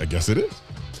guess it is.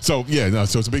 So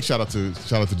so it's a big shout out to the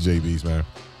JBs, man.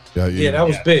 Yeah, that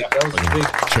was big. That was a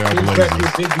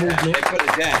big movement. They put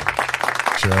it down.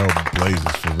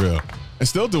 Trailblazers for real. And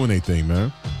still doing their thing,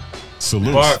 man.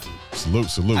 Salute. I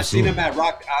seen him at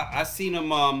Rock. I seen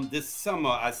him this summer.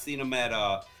 I seen him at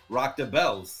Rock the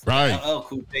Bells. Right. LL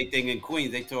Cool J thing in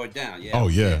Queens. They tore it down. Yeah. Oh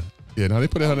yeah. Yeah. No, they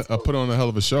put on a hell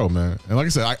of a show, man. And like I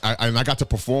said, I got to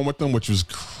perform with them, which was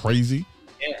crazy.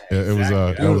 Yeah.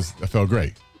 It felt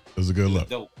great. It was a good look.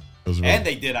 Dope. It was and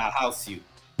they did our house you.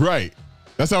 Right.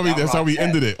 That's how we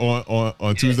ended it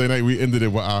on Tuesday night. We ended it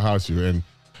with our house you, and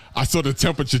I saw the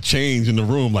temperature change in the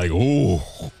room, like, ooh.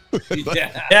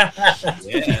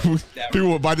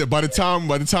 People by the time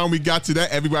we got to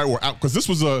that, everybody were out because it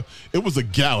was a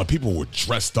gala. People were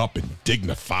dressed up and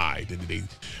dignified,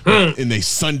 and they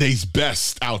Sunday's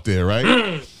best out there, right?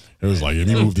 It was like, if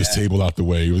you move this table out the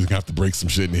way, you was gonna have to break some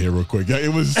shit in here real quick.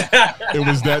 It was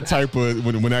that type of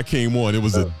when that came on, it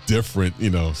was a different,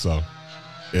 So,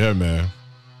 yeah, man.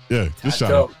 Yeah, just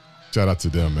shout out to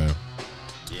them, man.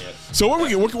 So what we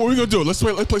gonna do? Let's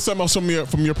play something else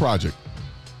from your project.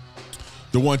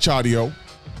 The one Chadio.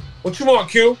 What you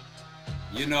want, Q?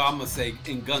 I'm gonna say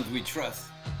 "In Guns We Trust."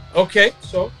 Okay,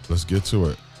 so let's get to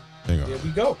it. Hang on. Here we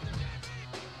go.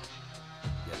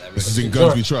 This is "In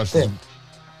Guns We Trust"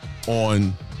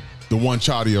 on the one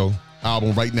Chadio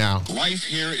album right now. Life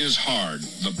here is hard.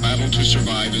 The battle to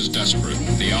survive is desperate.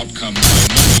 The outcome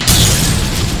certain.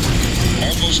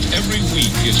 Almost every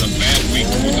week is a bad week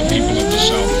for the people of the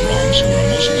South Bronx, who are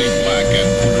mostly black and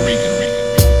Puerto Rican.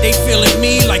 They feeling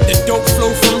me like the dope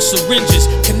flow from syringes.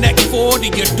 Connect 4 to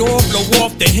your door, blow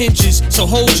off the hinges. So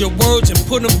hold your words and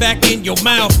put them back in your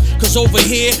mouth. Cause over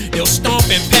here, they'll stomp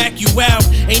and pack you out.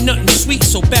 Ain't nothing sweet,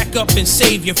 so back up and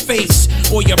save your face.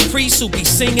 Or your priest will be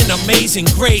singing Amazing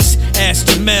Grace. Ask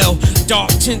Jamel, dark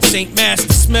tints ain't mask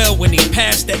the smell. When he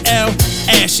passed the L,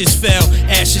 ashes fell.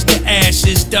 Ashes to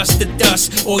ashes, dust to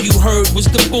dust. All you heard was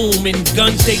the boom and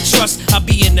guns they trust. I'll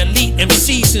be an elite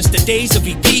MC since the days of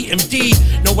EPMD.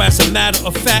 No, as a matter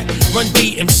of fact, run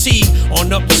DMC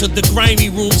on up to the grimy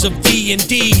rooms of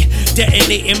D&D.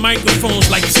 Detonating microphones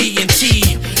like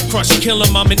TNT. Crush kill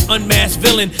 'em, I'm an unmasked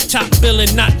villain. Top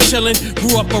billing, not chillin'.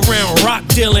 Grew up around rock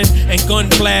dealing and gun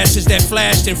flashes that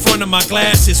flashed in front of my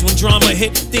glasses. When drama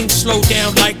hit, things slow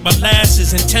down like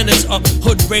molasses. Antennas up,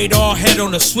 hood radar, head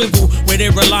on a swivel. Where they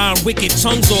rely on wicked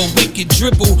tongues or wicked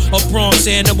dribble. A Bronx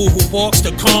animal who walks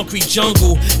the concrete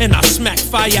jungle. And I smack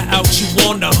fire out you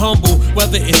on the humble.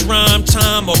 Whether it's rhyme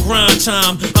time or grind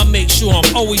time, I make sure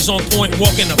I'm always on point,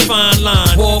 walking a fine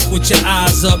line. Walk with your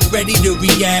eyes up, ready to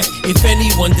react. If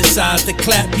anyone decides to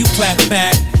clap, you clap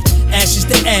back. Ashes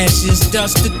to ashes,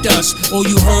 dust to dust. All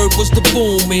you heard was the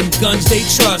boom and guns they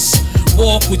trust.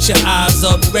 Walk with your eyes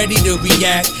up, ready to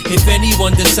react. If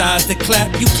anyone decides to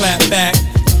clap, you clap back.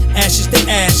 Ashes to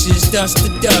ashes, dust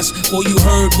to dust. All you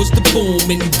heard was the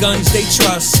boom and guns they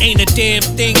trust. Ain't a damn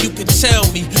thing you can tell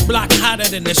me. Block hotter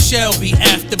than a Shelby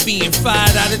after being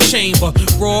fired out of chamber.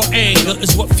 Raw anger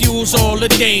is what fuels all the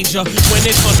danger. When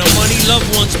it's on the money, loved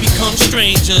ones become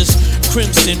strangers.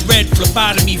 Crimson, red,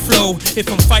 phlebotomy flow. If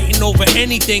I'm fighting over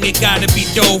anything, it gotta be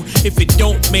dough. If it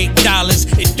don't make dollars,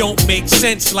 it don't make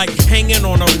sense. Like hanging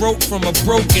on a rope from a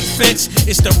broken fence.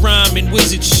 It's the rhyming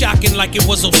wizard shocking like it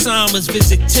was Osama's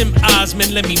visit. Tim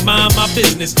Osmond, let me mind my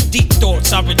business. Deep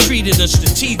thoughts, I retreated a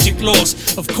strategic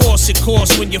loss. Of course it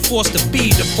costs when you're forced to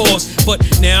be the boss. But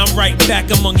now I'm right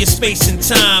back among your space and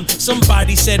time.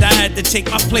 Somebody said I had to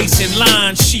take my place in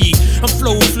line. I'm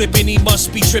flow flipping, he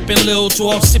must be tripping. Lil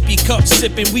 12 sippy cup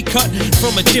sipping, we cut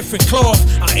from a different cloth.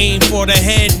 I aim for the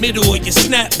head, middle of your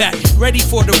snapback. Ready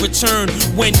for the return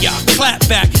when y'all clap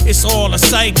back. It's all a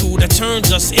cycle that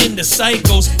turns us into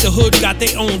psychos. The hood got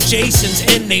their own Jasons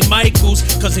and they Michaels.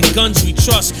 Cause in guns we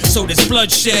trust, so there's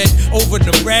bloodshed over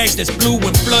the rags that's blue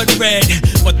and blood red.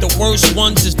 But the worst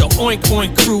ones is the oink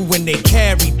oink crew when they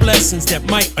carry blessings that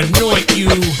might anoint you.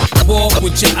 Walk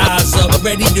with your eyes up,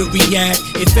 ready to react.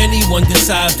 If anyone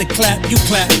decides to clap, you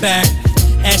clap back.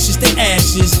 Ashes to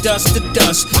ashes, dust to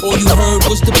dust. All you heard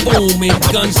was the boom and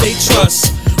guns they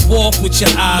trust. Walk with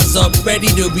your eyes up, ready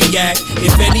to react.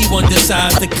 If anyone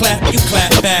decides to clap, you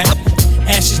clap back.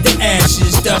 Ashes to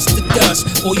ashes, dust to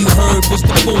dust. All you heard was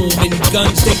the boom and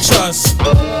guns they trust.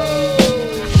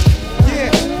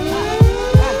 Yeah.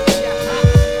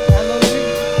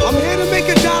 I'm here to make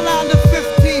 $1 under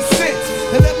 15 cents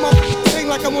and let my sing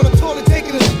like I'm on a toilet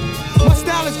taking it. My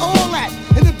style is all that,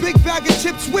 and a big bag of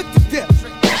chips with the dip.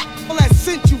 All that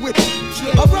sent you with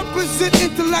it. I represent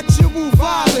intellectual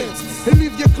violence and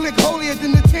leave your clique holier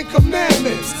than the 10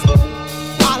 Commandments.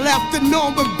 I left the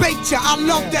norm and bait ya. I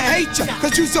love to hate ya,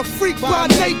 cause you's a freak by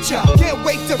nature. Can't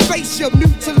wait to face ya,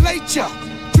 mutilate ya.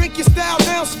 Drink your style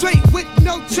down straight with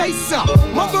no chaser.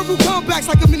 My verbal comebacks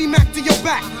like a mini Mac to your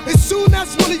back. As soon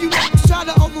as one of you try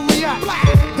to overreact.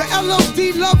 The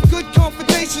LOD love good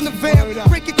confrontation of vamp.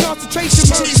 Break your concentration,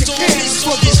 murder your cans.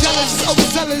 For the jealous,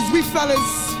 overzealous, we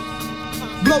fellas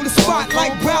blow the spot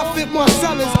like Ralph at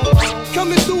Marcellus.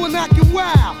 Coming through and acting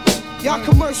wild. Y'all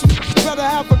commercial better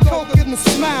have a coke and a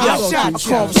smile. Yo, I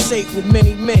conversate with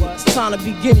many men. It's time to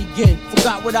begin again.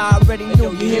 Forgot what I already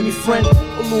knew. You hear me, friend?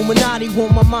 Illuminati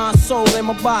want my mind, soul, and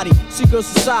my body. Secret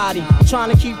society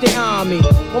trying to keep their eye on me.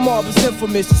 My mob is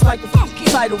infamous. It's like a fucking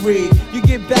title read. You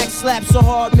get back slapped so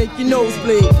hard, make your nose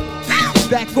bleed.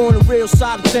 Back on the real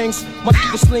side of things. My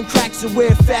niggas sling cracks and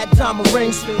wear fat diamond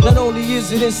rings. Not only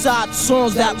is it inside the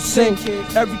songs that we sing,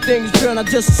 everything is real, not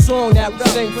just a song that we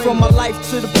sing. From my life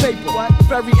to the paper,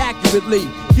 very accurately.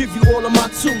 Give you all of my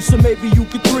two, so maybe you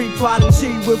could three.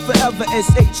 Prodigy with forever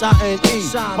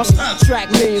S-H-I-N-E. My style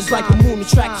track millions like a moon to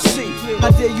track the sea.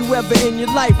 How dare you ever in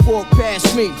your life walk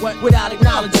past me without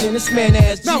acknowledging this man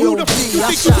as G.O.D. Now who the f*** you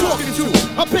think you talking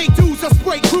to? I pay dues, I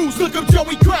spray crews, look up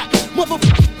Joey Crack.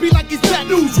 Motherfucker be like he's bad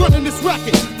news running this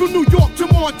racket. From New York to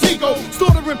Montego,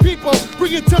 slaughtering people,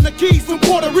 bringing ton of keys from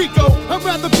Puerto Rico. I'd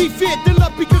rather be feared than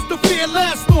loved because the fear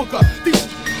lasts longer.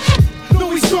 These know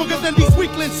he's stronger than these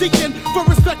weaklings seeking for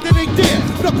respect that ain't there.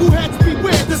 Knuckleheads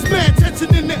beware, this man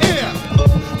tension in the air.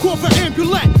 Call for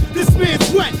ambulance, this man's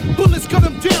wet. Bullets cut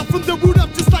him down from the root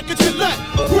up just like a Gillette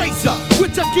razor,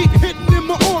 which I keep hitting in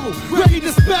my oral. Ready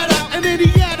to spat out and any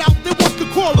ad out that wants to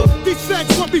quarrel. These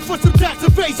feds want me for some tax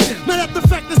evasion. Mad at the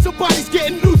fact that somebody's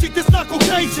getting logic that's not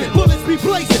Caucasian. Bullets be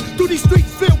blazing through these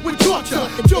streets filled with torture.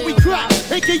 Joey Crack,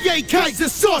 aka Kaiser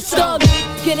Saucer. Thugs,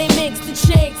 getting mixed and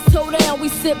shakes. Toe down, we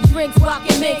sip drinks,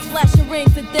 rockin' mix, flashing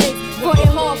rings and things. Frontin'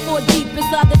 hard for deep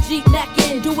inside the Jeep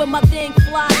neckin'. Doing my thing,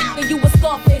 fly, and you a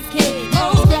Scarface king.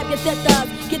 Grab your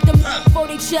tetas, get them for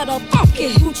they cheddar.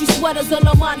 Gucci sweaters and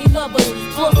Armani lovers.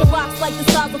 Floors of rocks like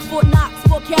the size of Fort Knox.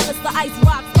 4 carats the ice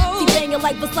rocks. See banging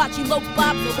like Versace low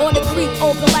pop. On the creek,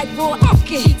 open like raw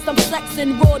cheeks. I'm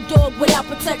sexin', raw dog without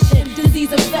protection.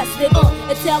 Disease infested,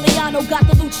 Italiano got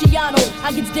the Luciano.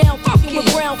 I get down fucking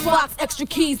with Brown Fox. Extra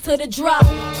keys to the drop.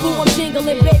 Blue, I'm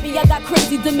jingling, baby. I got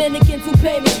crazy Dominicans who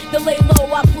pay me to lay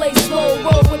low. I play slow,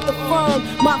 roll with the firm.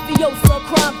 Mafiosa,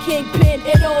 crime kingpin,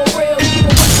 it all real. You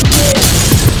know what you did.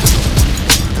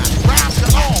 Rhymes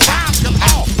galore, rhymes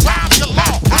galore, rhymes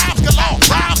galore, rhymes galore,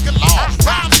 rhymes galore,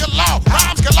 rhymes galore,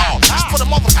 rhymes galore. Just for the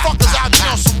motherfuckers out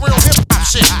there on some real hip hop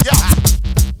shit, yo.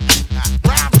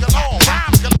 Rhymes galore,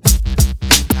 rhymes galore,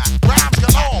 rhymes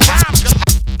galore, rhymes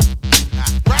galore,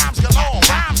 rhymes galore,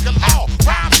 rhymes galore,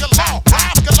 rhymes galore,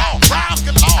 rhymes galore.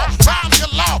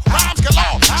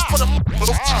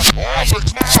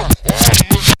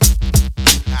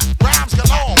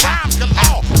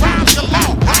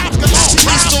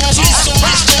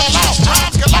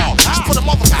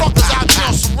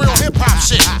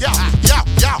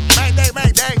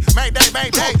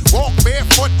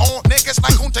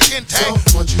 skin tag.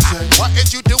 So what you say? What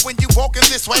did you do when you walking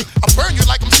this way? I burn you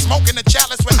like I'm smoking a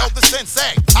chalice with Elder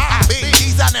Sensei. I be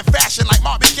design in fashion like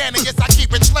Marvin Cannon. Yes, I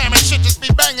keep it slamming. Shit just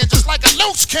be banging just like a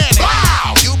loose cannon.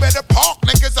 Wow, you better park,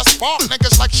 niggas. I spark,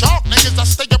 niggas like shark, niggas. I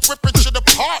stay up ripping shit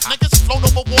apart, niggas. Float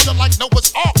over water like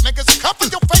Noah's Ark, niggas. Cover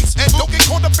your face and don't get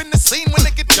caught up in the scene when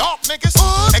it get dark, niggas.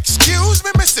 Excuse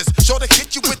me, missus. Sure to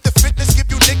hit you with the fitness, give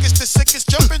you niggas the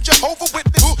sickest, jumping Jehovah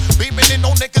Witness. Beaming in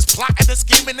on niggas, plotting and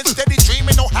scheming and steady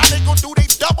dreaming on how they gon' do they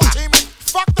double teaming.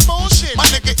 Fuck the bullshit, my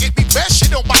nigga. It be best you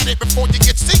don't bite it before you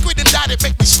get secret and dot it.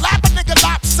 Make me slap a nigga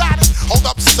lopsided. Hold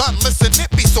up, son, listen, it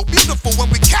be so beautiful when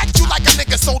we catch you like a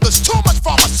nigga sold us too much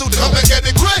pharmaceutical. Come and get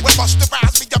it quick. When Busta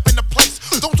Rhymes me up in the place.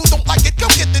 Those who don't like it, go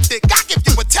get the dick. I give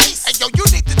you a taste. Hey yo, you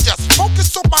need to just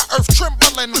focus on my earth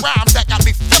trembling rhymes that got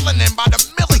me filling in by the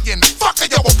million. Fuck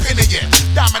your opinion.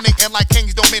 Dominating like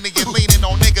King's Dominion, leaning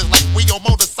on niggas like we on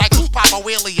motorcycles, Papa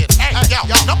Willian. Hey yo,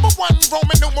 number one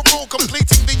Roman numeral,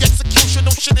 completing the execution. No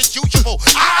shit as usual.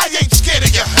 I ain't scared of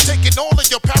ya. Taking all of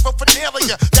your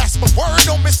paraphernalia. That's my word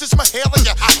on Mrs.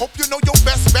 Mahalia. I hope you know your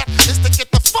best bet is to get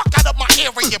the fuck out of my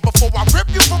area before I rip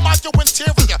you from out your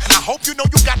interior. I hope you know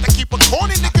you got to keep a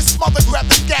corny nigga smothered. Grab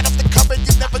the gat off the cupboard.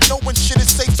 You never know when shit is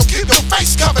safe, so keep your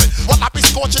face covered. While I be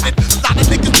scorching it, a lot of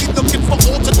niggas be looking for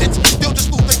alternates. They'll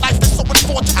just lose their life, it's so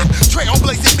unfortunate.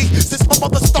 Trailblazing me since my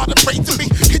mother started raising me.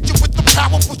 Hit you with the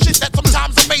powerful shit that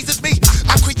sometimes amazes me.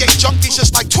 I create junkies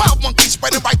just like 12 monkeys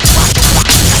spreading right through my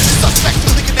suspect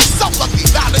thinking they so lucky.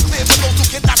 Loud and clear for those who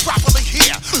cannot properly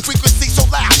hear. Frequency so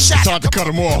loud, It's hard to cut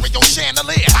them off.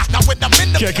 Now when I'm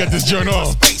in the Can't cut this joint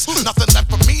off. space, nothing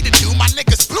left for me to do. My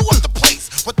niggas blew up the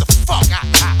place. What the fuck?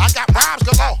 I got rhymes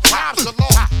galore, rhymes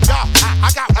galore. Yo,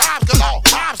 I got rhymes galore,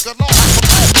 rhymes galore.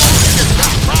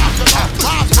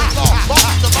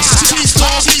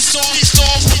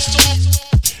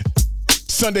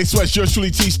 Sunday Sweats, yours truly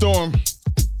T-Storm,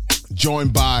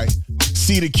 joined by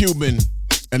C the Cuban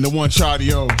and the one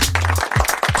Chadio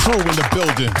Cru in the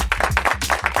building.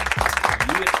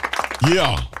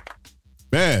 Yeah,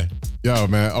 man. Yo,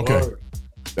 man. Okay.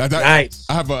 Nice.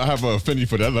 I have a affinity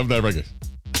for that. I love that record.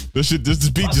 This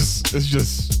beat it's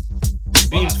just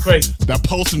beat's crazy. That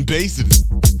pulse and bass,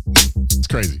 it's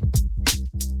crazy.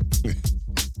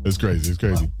 It's crazy. It's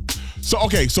crazy. So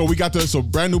okay, so we got the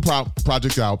brand new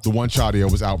project out. The one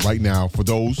Chadio was out right now. For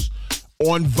those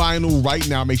on vinyl right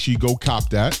now, make sure you go cop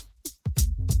that.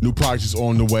 New project is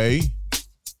on the way.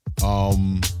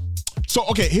 So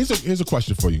okay, here's a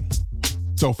question for you.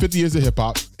 So 50 years of hip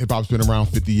hop. Hip hop's been around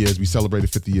 50 years. We celebrated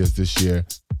 50 years this year.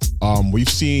 We've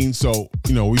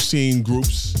seen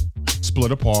groups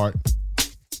split apart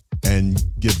and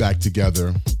get back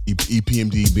together.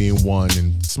 EPMD being one,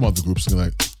 and some other groups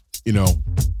like,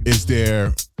 is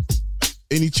there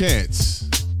any chance,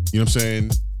 you know what I'm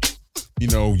saying,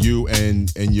 you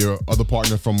and your other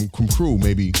partner from Cru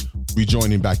maybe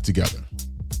rejoining back together?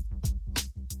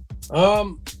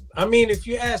 I mean, if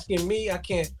you're asking me, I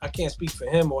can't speak for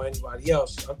him or anybody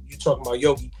else. You're talking about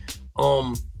Yogi.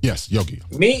 Yes, Yogi.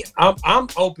 Me, I'm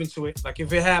open to it. Like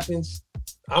if it happens,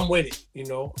 I'm with it.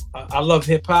 I love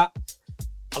hip hop.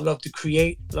 I love to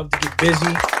create. Love to get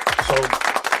busy. So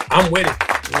I'm with it.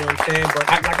 You know what I'm saying? But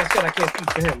like I said, I can't speak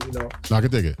for him. No, I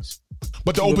can dig it.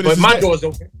 But the openness. But my door's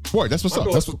open. Boy, that's what's up.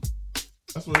 That's what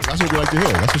we like to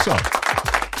hear. That's what's up.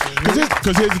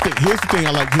 Because here's the thing. Here's the thing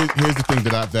I like. Here's the thing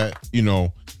that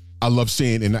I love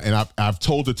seeing, and I've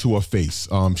told her to her face.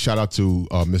 Shout out to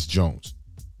Miss Jones,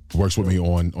 who works with me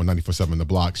on 94.7 The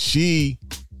Block.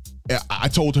 I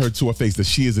told her to her face that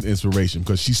she is an inspiration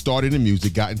because she started in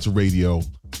music, got into radio,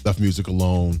 left music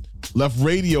alone, left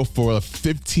radio for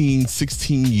 15,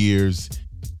 16 years,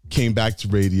 came back to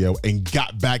radio and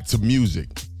got back to music,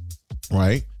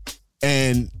 right?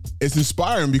 And it's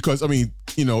inspiring because, the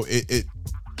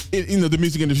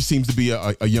music industry seems to be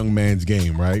a young man's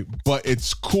game, right? But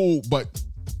it's cool. But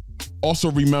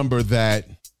also remember that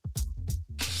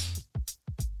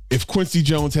if Quincy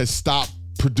Jones had stopped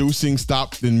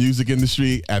the music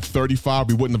industry at 35,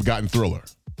 we wouldn't have gotten Thriller.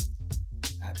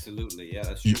 Absolutely, yeah,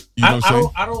 that's true. You know what I'm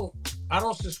saying? I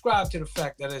don't subscribe to the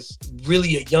fact that it's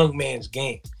really a young man's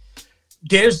game.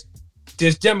 There's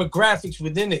demographics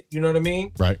within it. You know what I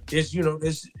mean? Right. There's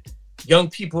young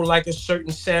people like a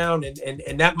certain sound,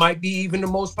 and that might be even the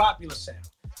most popular sound.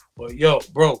 But yo,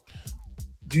 bro,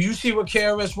 do you see what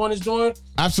KRS-One is doing?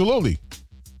 Absolutely.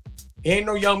 He ain't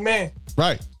no young man.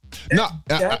 Right.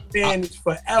 That man is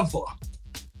forever.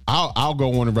 I'll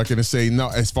go on the record and say no.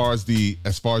 As far as the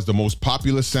most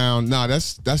popular sound,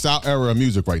 that's our era of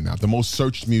music right now. The most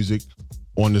searched music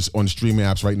on the streaming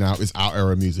apps right now is our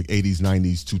era of music, 80s,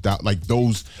 90s, 2000, like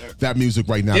that music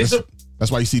right now.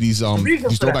 That's why you see these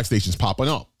throwback stations popping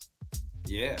up.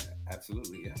 Yeah,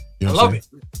 absolutely. Yeah. You know I love it.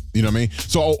 You know what I mean?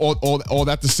 So all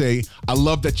that to say, I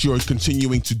love that you're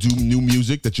continuing to do new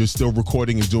music, that you're still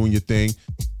recording and doing your thing.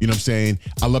 You know what I'm saying?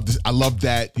 I love this. I love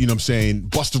that, you know what I'm saying?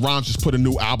 Busta Rhymes just put a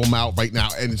new album out right now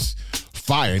and it's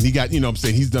fire. And he got, you know what I'm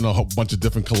saying? He's done a whole bunch of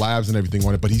different collabs and everything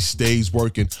on it, but he stays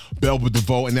working. Belva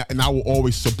DeVoe, and I will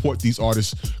always support these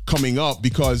artists coming up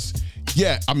because,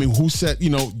 yeah, I mean, who said, you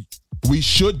know, we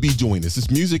should be doing this. This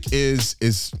music is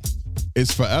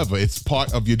forever. It's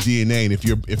part of your DNA, and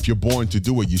if you're born to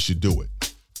do it, you should do it.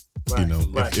 Right, you know,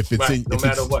 right, if it's right. in, No if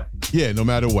matter it's, what. Yeah, no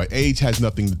matter what. Age has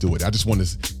nothing to do with it. I just want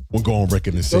to go on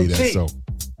record and say that. So,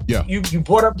 yeah. You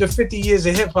brought up the 50 years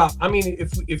of hip hop. I mean,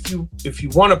 if you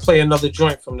want to play another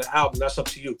joint from the album, that's up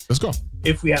to you. Let's go.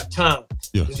 If we have time.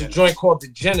 Yeah. There's a joint called The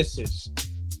Genesis.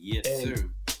 Yes, and sir.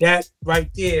 That right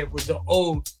there was an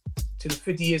ode to the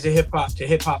 50 years of hip hop, to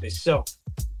hip hop itself.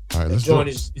 All right, let's joint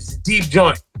do is a deep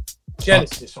joint.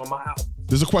 Genesis on my album.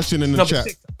 There's a question in the Number chat.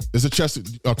 6. There's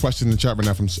a question in the chat right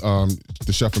now from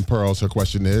the Chef and Pearls. Her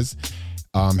question is,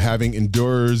 having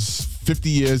endures 50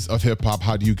 years of hip hop,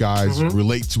 how do you guys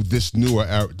relate to this new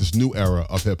era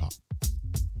of hip hop?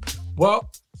 Well,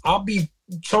 I'll be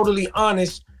totally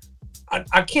honest.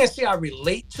 I can't say I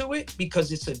relate to it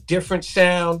because it's a different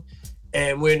sound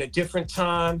and we're in a different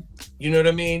time. You know what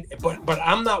I mean? But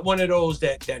I'm not one of those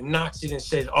that knocks it and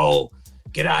says, "Oh,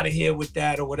 get out of here with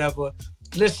that," or whatever.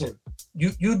 Listen,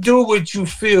 you do what you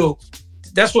feel.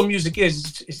 That's what music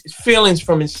is. It's feelings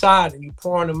from inside and you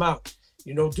pouring them out.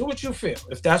 You know, do what you feel.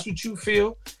 If that's what you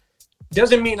feel,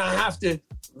 doesn't mean I have to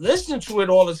listen to it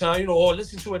all the time, you know, or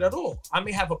listen to it at all. I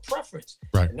may have a preference,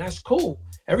 right? And that's cool.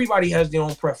 Everybody has their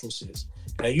own preferences.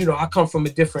 And, you know, I come from a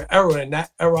different era, and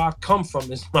that era I come from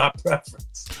is my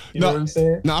preference. You know what I'm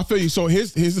saying? No, I feel you. So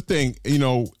here's the thing, you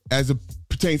know, as it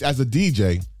pertains as a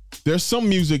DJ, there's some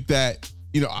music that,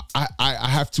 you know, I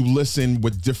have to listen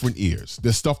with different ears.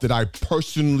 There's stuff that I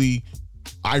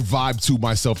vibe to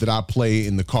myself, that I play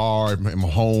in the car, in my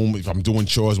home, if I'm doing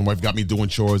chores, my wife got me doing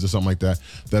chores or something like that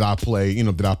I play, you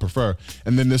know, that I prefer.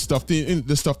 And then there's stuff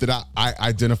that I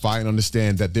identify and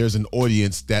understand that there's an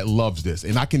audience that loves this.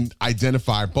 And I can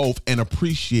identify both and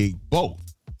appreciate both.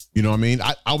 You know what I mean?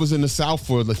 I was in the South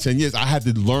for like 10 years. I had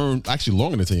to learn, actually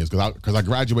longer than 10 years, because I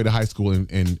graduated high school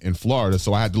in Florida.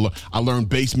 So I had to I learned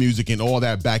bass music and all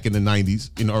that back in the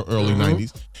 90s, in the early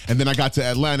 90s. And then I got to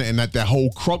Atlanta and that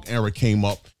whole crunk era came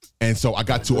up. And so I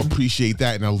got to appreciate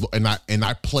that, and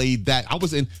I played that. I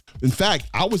was in fact,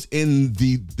 I was in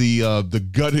the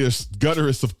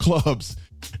gutterest of clubs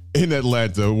in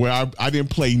Atlanta, where I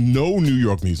didn't play no New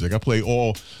York music. I played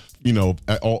all, you know,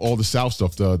 all the South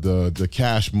stuff, the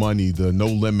Cash Money, the No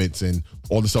Limits, and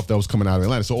all the stuff that was coming out of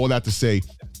Atlanta. So all that to say,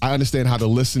 I understand how to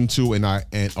listen to and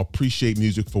appreciate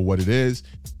music for what it is,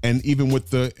 and even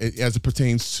with as it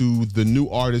pertains to the new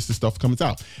artists and stuff coming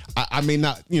out. I may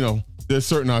not, you know, there's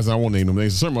certain artists, I won't name them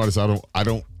names. Certain artists I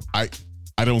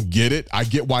don't get it. I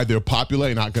get why they're popular,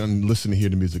 and I can listen to hear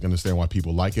the music, understand why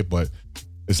people like it, but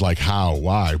it's like how,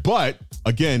 why? But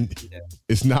again,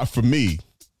 it's not for me.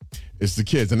 It's the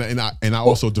kids, and I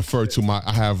also defer to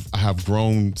I have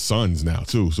grown sons now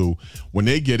too. So when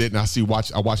they get it and I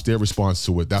watch their response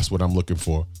to it, that's what I'm looking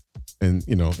for, and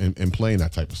you know, and playing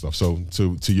that type of stuff. So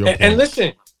to your point. And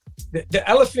listen, the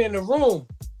elephant in the room,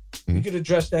 you could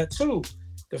address that too.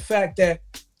 The fact that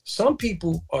some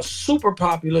people are super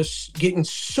popular, getting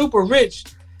super rich,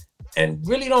 and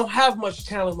really don't have much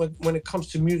talent when it comes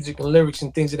to music and lyrics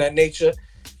and things of that nature.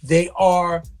 They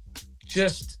are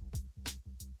just,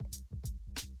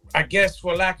 I guess,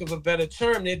 for lack of a better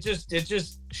term, they're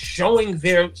just showing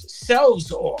their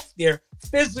selves off, their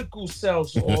physical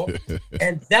selves off,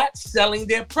 and that's selling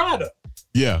their product.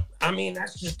 Yeah. I mean,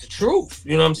 that's just the truth.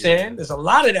 You know what I'm saying? There's a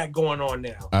lot of that going on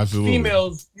now. Absolutely.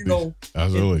 Females, you know,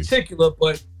 absolutely, in particular,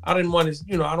 but I didn't want to,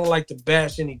 you know, I don't like to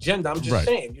bash any gender. I'm just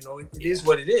saying, you know, it is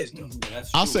what it is.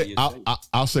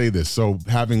 I'll say this. So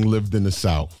having lived in the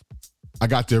South, I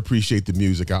got to appreciate the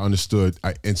music. I understood.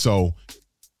 And so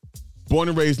born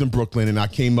and raised in Brooklyn, and I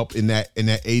came up in that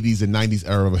 80s and 90s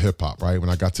era of hip hop, right? When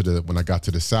I got to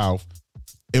the South,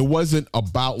 it wasn't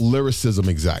about lyricism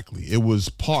exactly. It was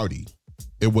party.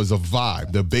 It was a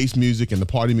vibe. The bass music and the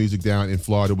party music down in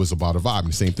Florida was about a vibe. And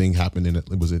the same thing happened in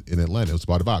Atlanta. It was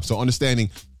about a vibe. So understanding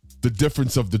the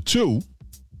difference of the two,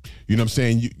 you know what I'm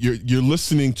saying? You're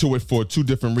listening to it for two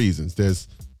different reasons. There's,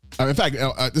 in fact,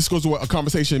 this goes to a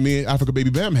conversation me and Africa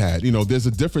Baby Bam had. You know, there's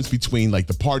a difference between like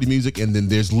the party music and then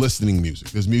there's listening music.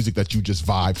 There's music that you just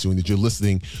vibe to and that you're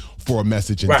listening for a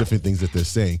message and different things that they're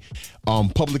saying.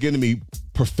 Public Enemy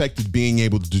perfected being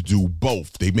able to do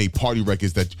both. They made party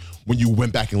records that when you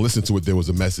went back and listened to it, there was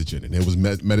a message in it. There was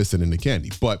medicine in the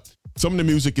candy. But some of the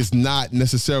music is not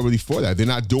necessarily for that. They're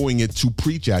not doing it to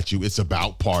preach at you. It's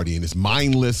about partying. It's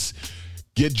mindless,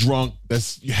 get drunk,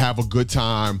 have a good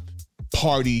time,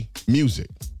 party music.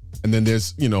 And then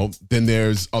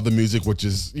there's other music which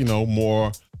is,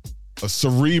 more a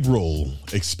cerebral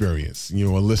experience, and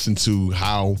listen to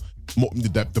how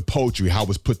the poetry, how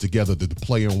it's put together, the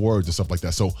play on words and stuff like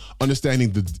that. So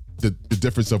understanding the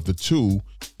difference of the two,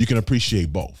 you can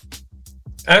appreciate both.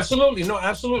 Absolutely. No,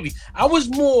 absolutely. I was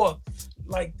more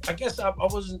like, I guess I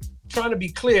wasn't trying to be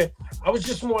clear. I was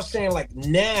just more saying like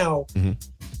now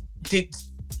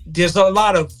there's a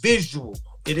lot of visual.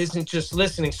 It isn't just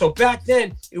listening. So back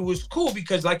then it was cool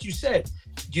because like you said,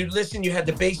 you listen, you had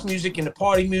the bass music and the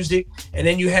party music, and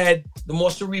then you had the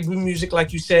more cerebral music,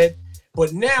 like you said.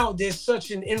 But now there's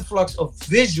such an influx of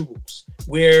visuals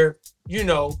where,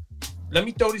 let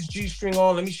me throw this G string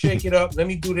on, let me shake it up, let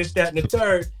me do this, that, and the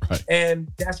third. Right. And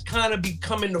that's kind of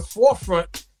becoming the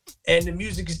forefront, and the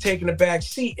music is taking a back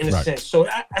seat in a sense. So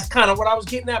that's kind of what I was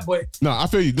getting at. But no, I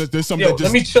feel you. There's something that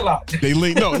just, let me chill out. They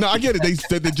lean. No, I get it.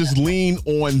 They just lean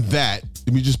on that.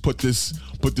 Let me just put this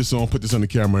on the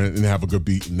camera and have a good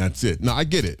beat, and that's it. No, I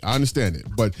get it. I understand it.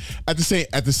 But at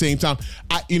the same time,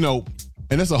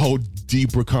 and that's a whole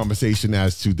deeper conversation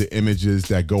as to the images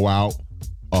that go out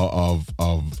of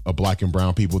black and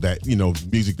brown people, that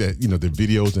music that the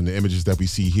videos and the images that we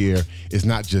see here is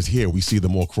not just here. We see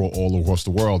them all across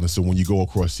the world, and so when you go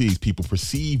across seas, people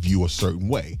perceive you a certain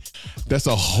way. That's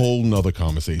a whole nother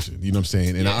conversation. You know what I'm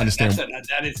saying? And I understand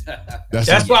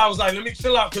that's why I was like, let me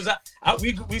chill out, because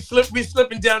we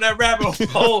slipping down that rabbit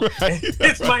hole. Right,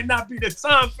 this might not be the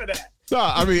time for that. No,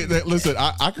 I mean, listen,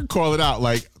 I could call it out.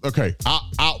 Like, okay,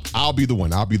 I'll be the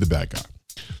one. I'll be the bad guy.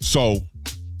 So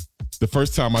the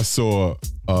first time I saw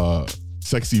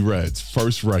Sexy Red's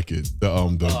first record,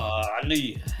 I knew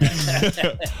you.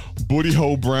 Booty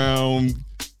Hole Brown,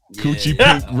 Coochie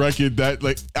Pink record, that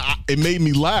it made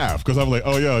me laugh because I'm like,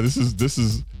 oh yeah, this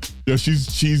is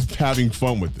she's having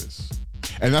fun with this,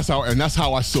 and that's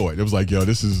how I saw it. It was like, yo,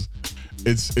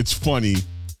 it's funny,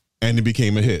 and it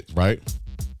became a hit, right?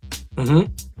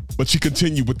 Mm-hmm. But she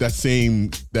continued with that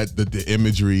same the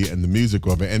imagery and the music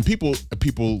of it, and people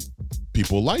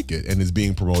like it, and it's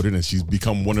being promoted, and she's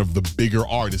become one of the bigger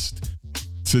artists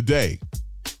today.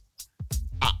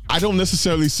 I don't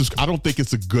necessarily I don't think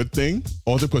it's a good thing,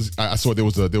 also because I saw there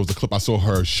was a clip I saw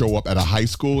her show up at a high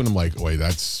school, and I'm like, wait,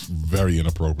 that's very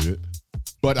inappropriate.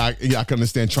 But I can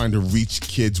understand trying to reach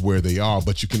kids where they are,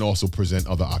 but you can also present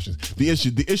other options. The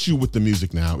issue with the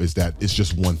music now is that it's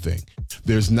just one thing.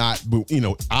 There's not,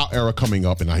 our era coming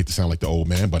up, and I hate to sound like the old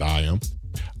man, but I am.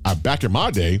 Back in my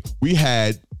day, we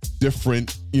had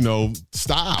different,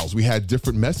 styles. We had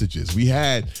different messages. We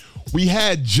had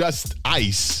Just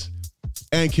Ice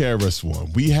and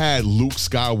KRS-One. We had Luke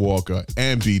Skywalker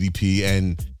and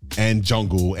BDP and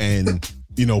Jungle and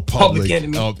Public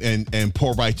and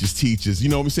Poor Righteous Teachers. You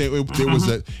know what I'm saying?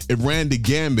 It ran the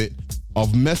gambit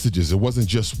of messages. It wasn't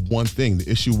just one thing.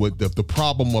 The issue with the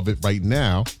problem of it right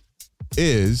now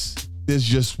is there's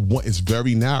just one. It's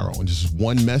very narrow and just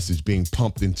one message being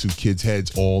pumped into kids'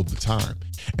 heads all the time,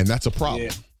 and that's a problem.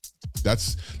 Yeah.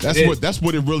 That's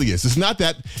what it really is. It's not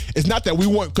that we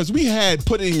want, because we had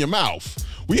Put It in Your Mouth.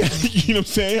 We had, you know what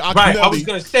I'm saying? Right. I was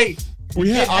gonna say. We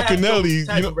had Akinelli,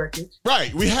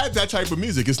 right? We had that type of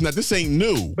music. It's not. This ain't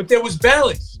new. But there was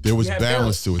balance. There was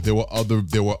balance to it. There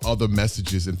were other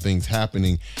messages and things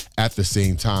happening at the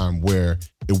same time where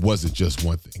it wasn't just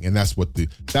one thing, and that's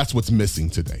what's missing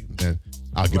today. And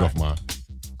I'll get off my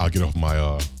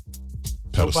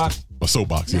pedestal, my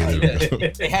soapbox. Yeah, there we go.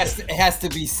 It has to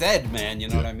be said, man. You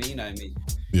know what I mean?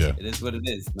 Yeah, it is what it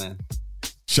is, man.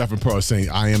 Chef and Pearl saying,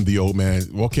 I am the old man.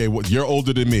 Okay, you're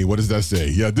older than me. What does that say?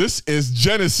 Yeah, this is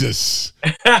Genesis.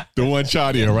 The one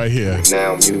Chadio right here.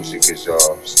 Now music is,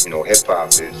 hip-hop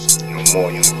is,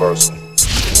 more universal.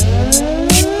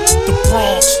 The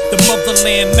Bronx, the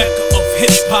motherland mecca of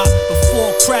hip-hop.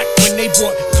 Before crack, when they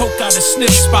brought coke out of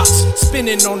sniff spots.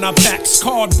 Spinning on our backs,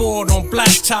 cardboard on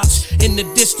blacktops. In the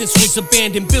distance was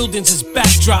abandoned buildings as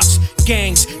backdrops.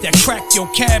 Gangs that cracked your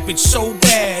cabbage so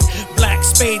bad. Black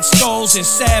spade skulls and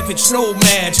savage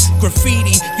nomads.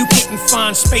 Graffiti, you couldn't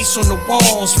find space on the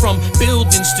walls. From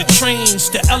buildings to trains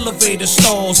to elevator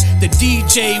stalls. The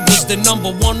DJ was the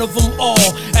number one of them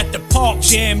all. At the Park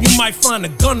Jam, you might find a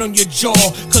gun on your jaw.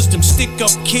 Cause them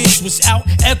stick-up kids was out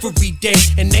every day.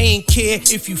 And they ain't care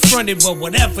if you fronted, well,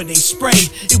 whatever they spray.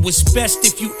 It was best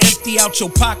if you empty out your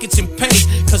pockets and pay.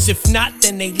 Cause if not,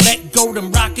 then they let go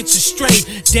them rockets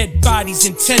astray. Dead bodies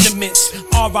in tenements,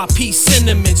 R.I.P.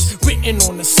 sentiments, written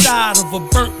on the side of a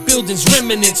burnt building's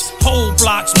remnants. Whole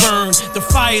blocks burned, the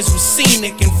fires were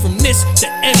scenic. And from this, the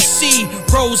MC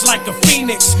rose like a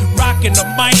phoenix, rocking the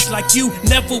mic like you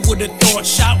never would've thought.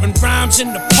 Shouting rhymes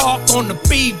in the park on the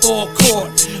b-ball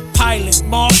court. Pilot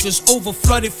markers over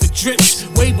flooded for drips.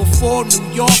 Way before New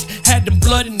York had them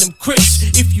blood in them Crips.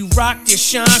 If you rocked your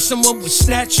shine, someone would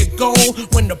snatch your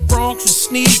gold. When the Bronx would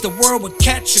sneeze, the world would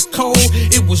catch a cold.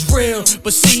 It was real,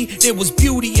 but see, there was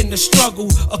beauty in the struggle.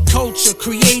 A culture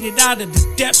created out of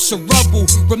the depths of rubble.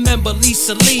 Remember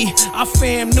Lisa Lee, our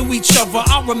fam knew each other.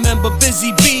 I remember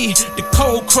Busy B, the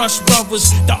Cold Crush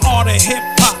Brothers, the art of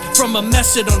hip-hop. From a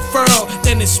mess it unfurled,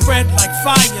 then it spread like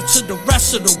fire to the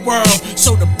rest of the world.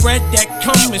 So the bread that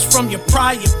comes is from your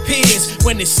prior peers.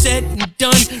 When it's said and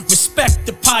done, respect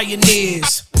the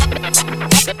pioneers.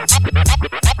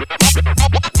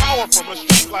 Power from a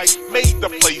street light made the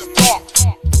place dark.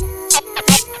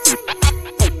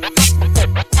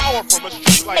 Power from a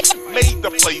street light made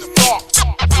the place dark.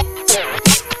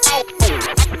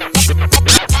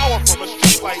 Power from a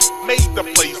street light made the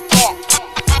place dark.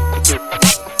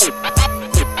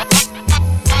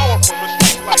 Power from a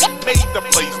street light made the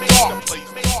place dark.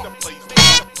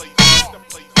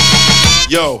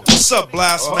 Yo, what's up,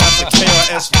 Blast Master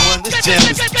KRS-One? This jam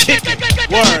is kicking.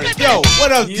 Word. Yo,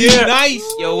 what up, D Nice?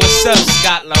 Yo, what's up,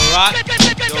 Scott LaRock?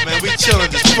 Yo, man, we chillin'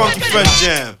 this funky fresh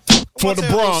jam. For the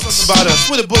Bronx. Something about us.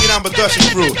 We're the Boogie Down Production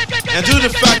crew. And due to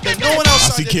the fact that no one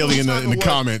else I see Kelly in the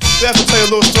comments. we have to tell you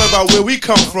a little story about where we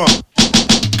come from.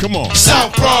 Come on.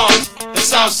 South Bronx, the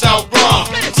South Bronx,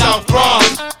 South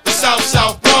Bronx, the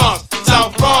South Bronx,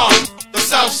 South Bronx, the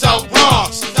South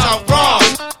Bronx, South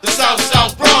Bronx, the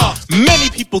South Bronx. Many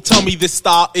people tell me this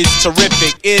style is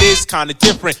terrific. It is kinda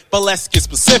different, but let's get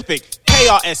specific.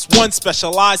 KRS-One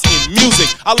specialized in music.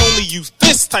 I'll only use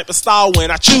this type of style when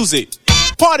I choose it.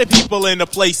 Party people in the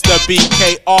place to be.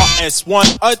 KRS-One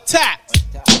attacked.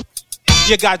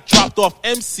 You got dropped off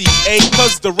MCA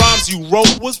cause the rhymes you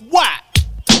wrote was whack.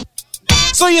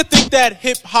 So you think that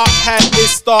hip-hop had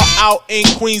its start out in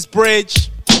Queensbridge?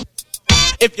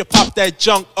 If you pop that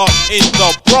junk up in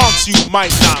the Bronx, you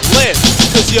might not live,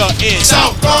 cause you're in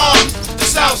South Bronx, the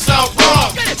South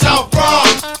Bronx, South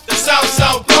Bronx, the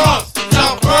South Bronx,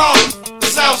 South Bronx, the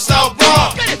South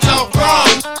Bronx, South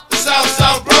Bronx, the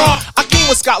South Bronx. I came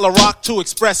with Scott LaRock to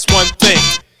express one thing.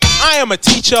 I am a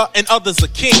teacher and others are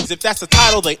kings. If that's a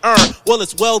title they earn, well,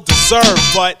 it's well deserved.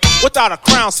 But without a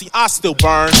crown, see, I still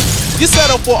burn. You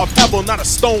settle for a pebble, not a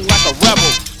stone like a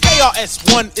rebel.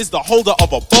 KRS-One is the holder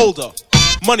of a boulder.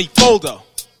 Money folder.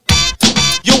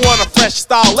 You want a fresh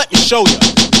style? Let me show you.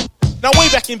 Now way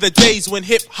back in the days when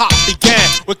hip-hop began,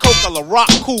 with Coca,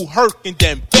 LaRock, Cool Herc, and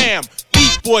then bam,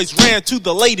 Beat Boys ran to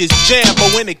the latest jam.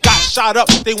 But when it got shot up,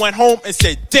 they went home and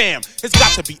said, damn, it's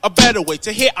got to be a better way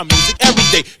to hear our music every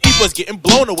day. People's getting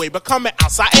blown away, but coming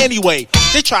outside anyway.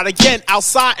 They tried again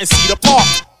outside and see the park.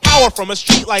 Power from a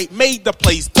street light made the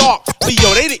place dark. But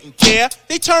yo, they didn't care,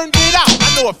 they turned it out.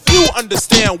 I know a few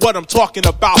understand what I'm talking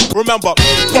about. Remember,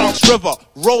 Bronx River,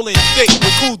 rolling thick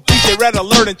with cool DJ Red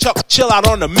Alert and Chuck Chill Out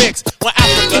on the mix. When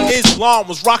Africa Islam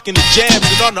was rocking the jams,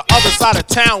 and on the other side of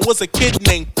town was a kid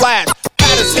named Flash.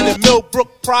 Patterson and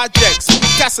Millbrook projects,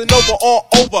 Casanova all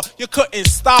over, you couldn't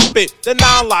stop it. The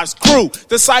Nine Lives crew,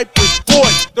 the Cypress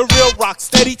Boys, the real rock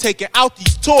steady taking out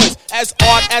these toys. As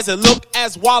odd as it looked,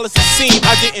 as wild as it seemed,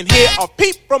 I didn't hear a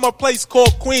peep from a place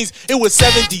called Queens. It was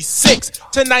 76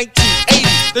 to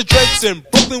 1980. The dreads in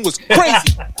Brooklyn was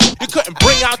crazy. You couldn't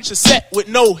bring out your set with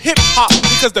no hip hop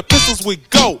because the pistols would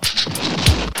go.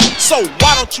 So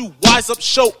why don't you wise up,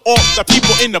 show off the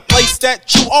people in the place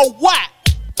that you are whack?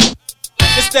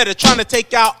 Instead of trying to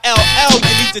take out LL, you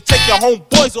need to take your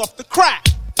homeboys off the crack.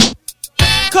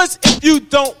 Cause if you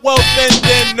don't, well then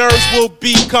their nerves will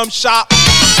become shot.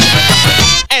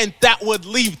 And that would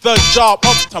leave the job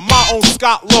up to my own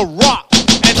Scott LaRock.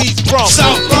 And he's from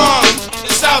South Bronx,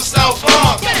 the South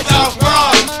Bronx, South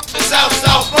Bronx, the South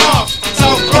Bronx,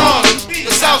 South Bronx,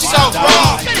 the South Bronx,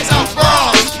 South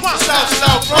Bronx, the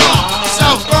South Bronx,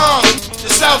 South Bronx, the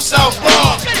South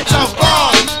Bronx, South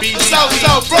Bronx, the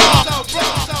South Bronx,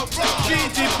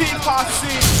 GDP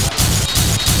posse.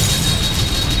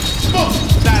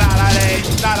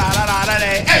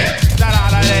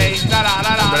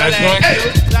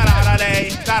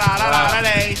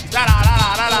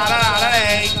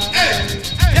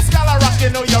 Yes, y'all are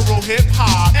rockin', know you're real hip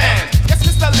hop. Yes,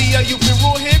 Mr. Leah, you been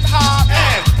real hip hop.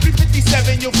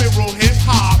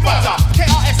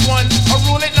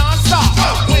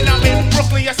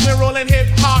 Yes, we're rolling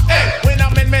hip hop. When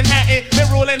I'm in Manhattan,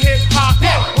 we're rolling hip hop.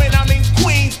 When I'm in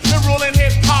Queens, we're rolling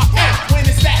hip hop. When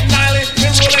it's Staten Island,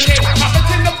 we're rolling hip hop.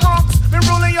 It's in the Bronx, we're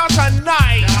rolling y'all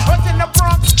tonight. What's in the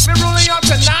Bronx, we're rolling y'all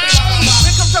tonight.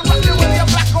 Here comes the Russian, whether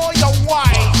you're black or you're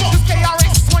white. This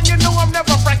KRS when you know I'm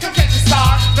never frank. You can't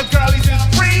start. The girlies is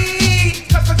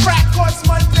free, cause the crack costs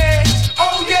money.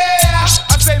 Oh yeah,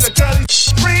 I say the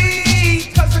girlies free,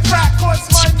 cause the crack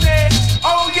costs money.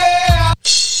 Oh yeah.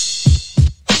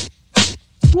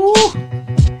 Woo.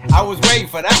 I was waiting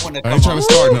for that one to come I ain't trying to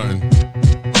start on. nothing.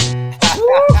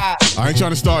 I ain't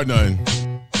trying to start nothing.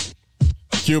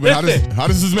 Cuban, how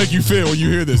does this make you feel when you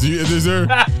hear this? Is there?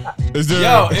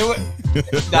 Yo,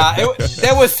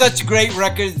 there was such great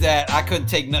records that I couldn't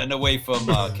take nothing away from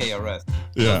KRS.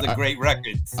 Yeah, Those are great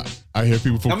records. I hear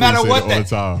people from No matter Queens say what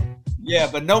that all the time. Yeah,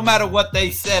 but no matter what they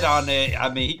said on it, I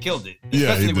mean, he killed it.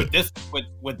 Yeah, Especially he with this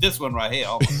with this one right here.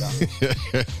 Oh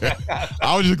my god!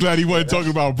 I was just glad he wasn't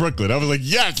talking about Brooklyn. I was like,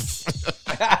 yes,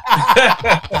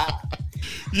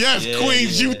 yes, Yeah,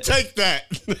 Queens, yeah. you take that.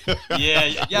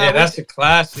 Yeah, that's a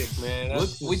classic, man.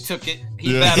 We took it.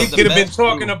 He could have been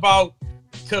talking about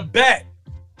Tibet.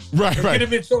 Right. He could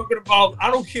have been talking about I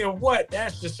don't care what.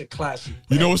 That's just a classic.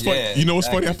 You know what's funny? You know what's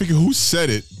funny? I forget who said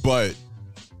it, but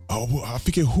I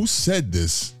forget who said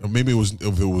this. Or maybe it was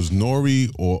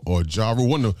Nori or Jaru.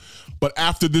 One of them. But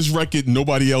after this record,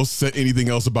 nobody else said anything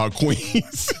else about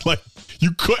Queens. Like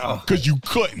you couldn't because you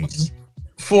couldn't.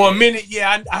 For a minute,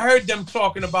 yeah, I heard them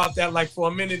talking about that. Like for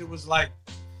a minute, it was like,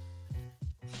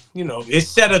 you know, it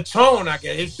set a tone. I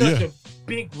guess it's such a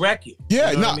big record.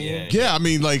 Yeah, you know no, what I mean? yeah. I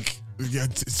mean, like,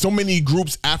 so many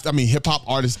groups after. I mean, hip hop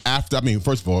artists after. I mean,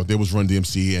 first of all, there was Run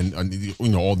DMC and you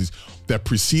know all these that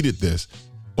preceded this,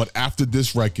 but after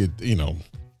this record, you know,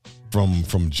 from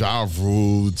Ja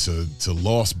Rule to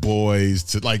Lost Boys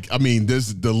to like, I mean,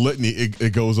 there's the litany.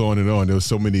 It goes on and on. There was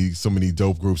so many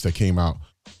dope groups that came out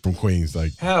from Queens.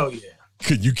 Like, hell yeah,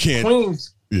 you can't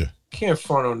Queens. Yeah, can't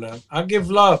front on them. I give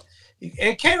love,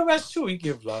 and KRS too. He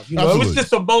give love. You know, Absolutely. it was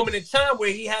just a moment in time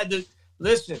where he had to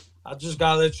listen. I just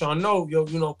gotta let y'all know, yo,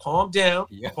 you know, calm down,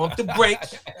 pump the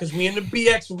brakes, because we in the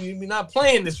BX, we not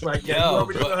playing this right now. You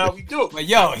already know how we do. But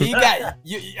yo, he got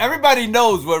everybody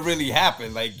knows what really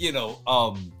happened. Like, you know,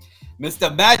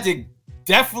 Mr. Magic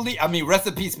definitely. I mean, rest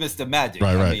in peace, Mr. Magic.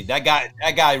 Right. I mean, that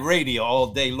guy radio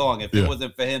all day long. If it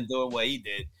wasn't for him doing what he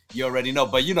did, you already know.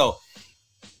 But you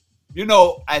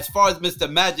know, as far as Mr.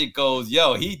 Magic goes,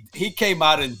 yo, he came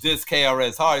out and dissed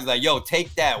KRS hard. He's like, yo,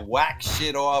 take that whack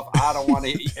shit off. I don't want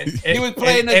to. He was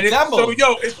playing the demo. So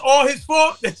yo, it's all his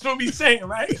fault. That's what he's saying,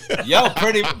 right? Yo,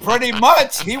 pretty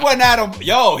much. He went at him.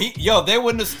 They were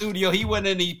in the studio. He went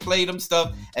in, he played him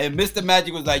stuff, and Mr.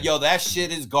 Magic was like, yo, that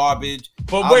shit is garbage.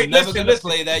 But I'm wait, never listen, gonna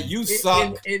play that. You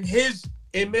suck. In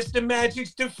Mr.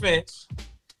 Magic's defense,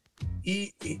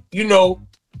 he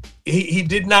He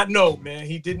did not know, man.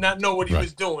 He did not know what he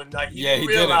was doing. Like he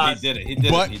did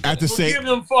it. But at the same, forgive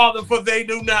them, Father, for they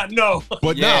do not know.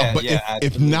 But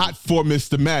if not for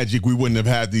Mr. Magic, we wouldn't have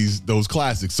had those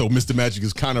classics. So Mr. Magic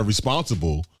is kind of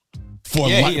responsible for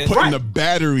putting the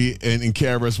battery in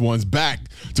KRS-One's back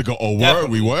to go. Oh, word,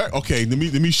 we were okay. Let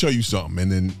me show you something,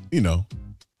 and then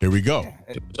here we go.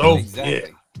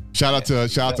 Exactly. Shout out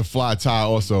to Fly Ty.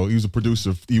 Also, he was a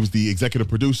producer. He was the executive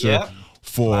producer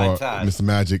for Mr.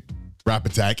 Magic, Rap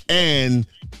Attack, and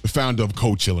the founder of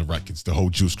Cold Chillin' Records, the whole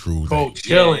Juice Crew. Cold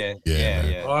Chillin'.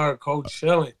 Yeah. Cold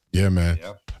Chillin'. Yeah, man.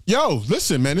 Yeah. Yo,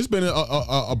 listen, man, it's been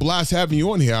a blast having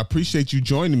you on here. I appreciate you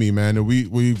joining me, man. And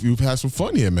we've had some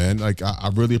fun here, man. Like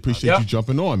I really appreciate you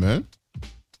jumping on, man.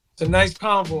 It's a nice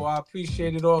convo. I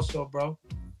appreciate it also, bro.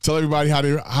 Tell everybody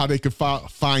how they could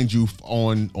find you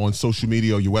on social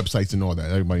media or your websites and all that.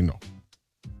 Everybody know.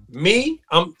 Me,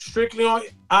 I'm strictly on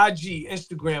IG,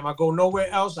 Instagram. I go nowhere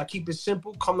else. I keep it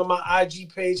simple. Come to my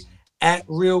IG page at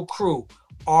Real Cru,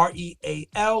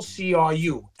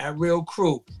 REALCRU, at Real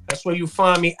Cru. That's where you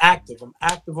find me active. I'm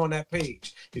active on that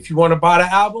page. If you want to buy the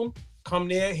album, come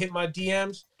there, hit my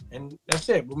DMs, and that's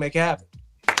it. We'll make it happen.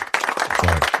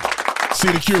 Right.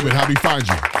 See the Cuban, how do we find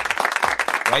you?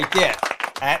 Right there.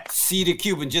 At C the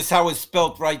Cuban, just how it's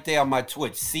spelled right there on my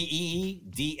Twitch. CEEDACUBAN.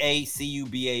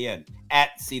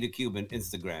 At C the Cuban,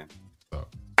 Instagram.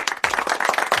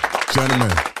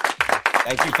 Gentlemen.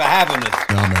 Thank you for having us.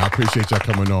 No, man, I appreciate y'all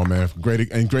coming on, man.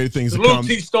 Great things to come.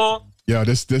 T-Storm. Yeah,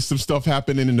 there's some stuff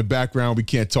happening in the background we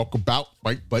can't talk about,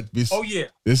 right? But there's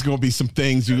gonna be some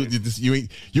things you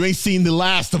ain't seen the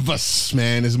last of us,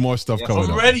 man. There's more stuff coming.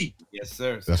 I'm ready. Yes,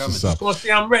 sir. That's what's up. Just gonna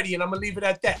say I'm ready, and I'm gonna leave it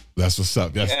at that. That's what's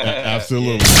up. That's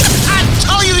absolutely. I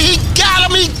told you he got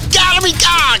him. He got him.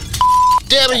 God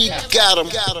damn it, he got him.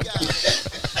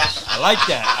 I like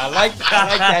that. I like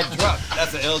that drop.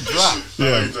 That's an ill drop.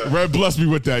 Yeah, Red blessed me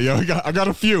with that, yo. I got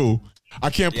a few. I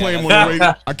can't play them on the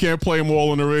radio. I can't play them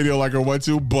all on the radio like I want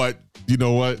to, but you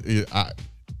know what?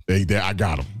 I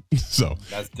got them. So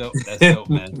that's dope. That's dope,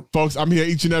 man. Folks, I'm here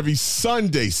each and every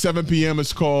Sunday, 7 p.m.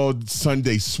 It's called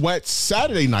Sunday Sweat.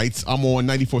 Saturday nights, I'm on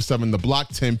 94.7 The Block,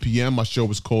 10 p.m. My show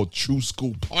is called True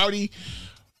School Party.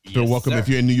 Feel welcome. sir. If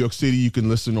you're in New York City, you can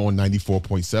listen on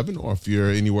 94.7, or if you're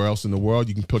anywhere else in the world,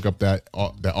 you can pick up that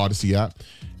Odyssey app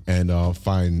and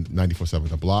find 94.7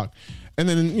 The Block. And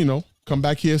then, you know, come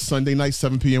back here Sunday night,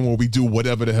 7 p.m. where we do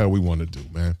whatever the hell we want to do,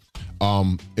 man.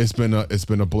 It's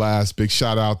been a blast. Big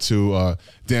shout out to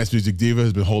Dance Music Diva,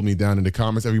 who's been holding me down in the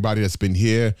comments. Everybody that's been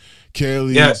here,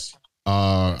 Kaylee. Yes.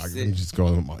 I'm just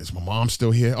going. Is my mom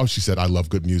still here? Oh, she said I love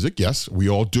good music. Yes, we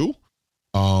all do.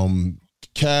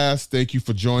 Cass, thank you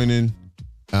for joining.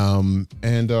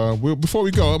 Before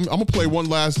we go, I'm gonna play one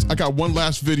last. I got one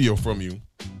last video from you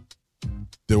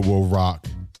that will rock,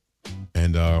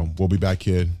 and we'll be back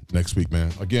here next week,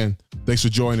 man. Again, thanks for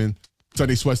joining.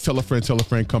 Sunday Sweats. Tell a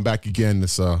friend. Come back again.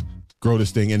 Let's grow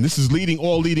this thing, and this is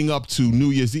leading up to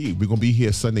New Year's Eve. We're gonna be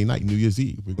here Sunday night, New Year's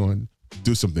Eve. We're going to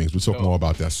do some things. We'll talk more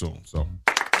about that soon. So,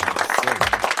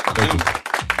 thank you.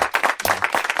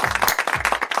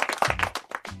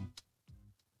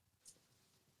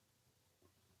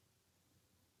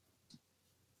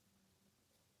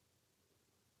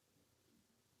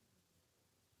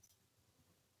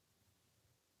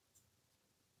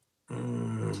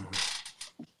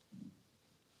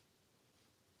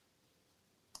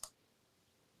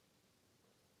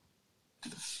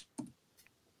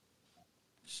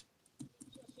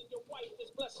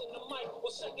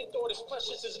 Second thought is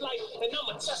precious as life, and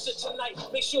I'ma test it tonight.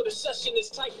 Make sure the session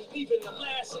is tight, leaving a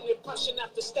lasting impression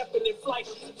after stepping in flight.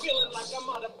 Feeling like I'm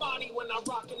out of body when I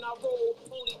rock and I roll.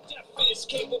 Only death is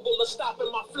capable of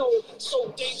stopping my flow. So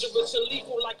dangerous and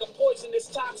lethal like a poisonous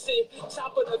toxin.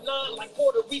 Top of the line like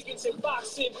Puerto Ricans in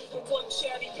boxing. With one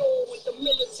Chadio with the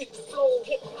militant flow.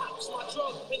 Hip hop's my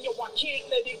drug, and yo, I can't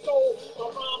let it go.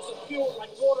 My rhymes are pure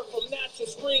like water from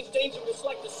natural springs. Dangerous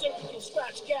like the Syracuse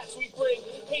scratch cats we bring.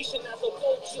 Patient as a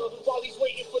vulture while he's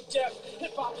waiting for death.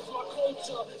 Hip hop is my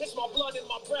culture, it's my blood and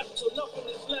my breath till nothing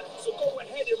is left. So go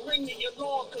ahead and ring the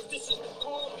alarm, cause this is the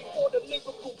calm before the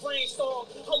lyrical brainstorm.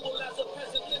 Humble as a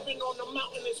peasant living on the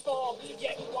mountainous farm.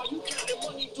 Yet while you counting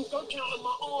money, Duke, I'm counting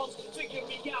my arms. Figure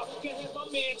me out, you can hear my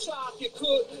man try if you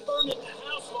could. Burning the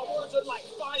house, my words are like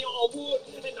fire on wood.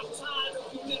 And I'm tired of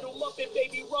you little muppet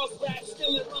baby rug rats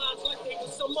stealing rhymes like they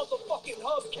was some motherfucking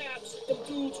hubcaps. Them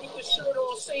dudes with the shirt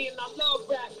on saying I love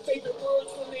rap. Favorite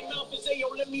words from their mouth is, hey, yo,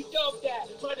 let me dub that.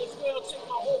 Might as well take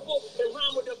my whole book and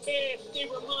rhyme with a band. They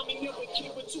remind me of a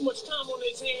kid with too much time on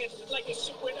his hands. Like a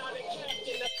ship without a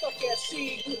captain that stuck at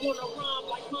sea. You wanna rhyme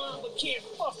like mine, but can't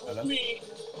fuck with me.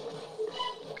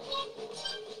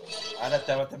 Ahora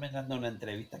estaba terminando una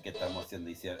entrevista que estamos haciendo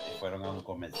y fueron a un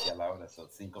comercial ahora, son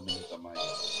 5 minutos más.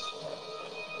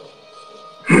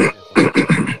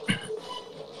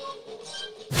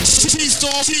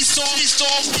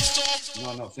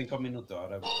 No, 5 minutos,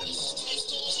 ahora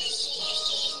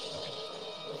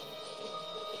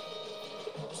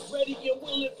ready and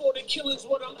willing for the killing's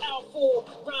what I'm out for.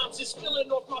 Rhymes is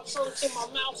spilling off my tongue till my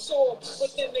mouth sore.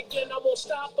 But then again, I won't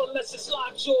stop unless it's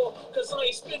lockjaw. Cause I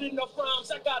ain't spitting enough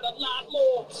rhymes, I got a lot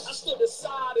more. I stood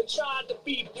aside and tried to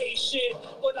be patient,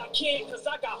 but I can't cause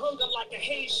I got hunger like a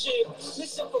Haitian.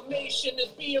 Misinformation is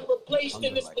being replaced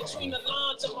and it's between the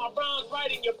lines of my rhymes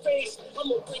right in your face.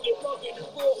 I'ma bring it rugged and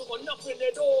raw or nothing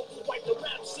at all. Wipe the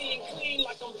rap scene clean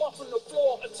like I'm buffing the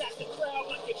floor. Attack the crowd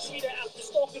like a cheetah after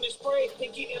stalking his prey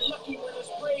and getting lucky when his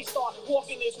prey start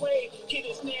walking his way. Kid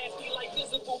is nasty like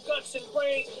visible guts and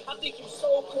brains. I think you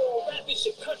so-called rappers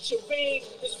should cut your veins.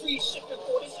 It's free shipping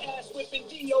for this ass whipping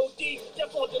DOD.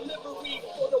 Death on delivery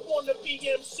for the wannabe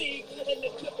MC. And the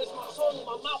clip is my tongue,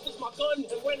 my mouth is my gun.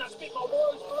 And when I spit my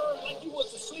words burn like you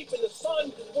was asleep in the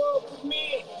sun. World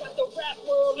premiere, got the rap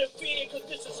world in fear. Cause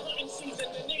this is hunting season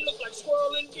and they look like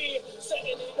squirrel and deer.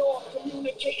 Setting it off,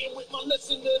 communicating with my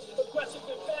listeners. Aggressive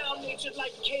and foul natured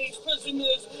like caged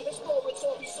prisoners.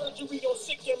 Exploratory surgery on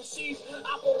sick MCs.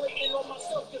 Operating on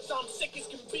myself cause I'm sick as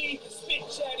can be. Spit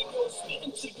chatting, yo, spit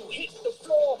until you hit the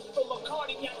floor. From a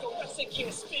cardiac arrest, I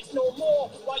can't spit no more.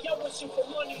 While y'all wishing for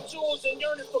money, jewels, and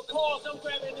yearning for cars, I'm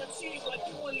grabbing MCs like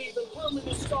you and leaving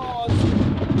permanent scars.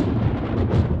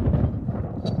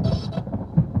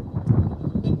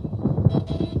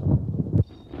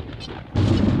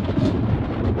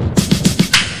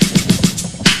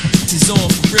 It's on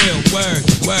for real,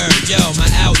 word, yo, my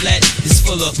outlet is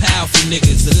full of powerful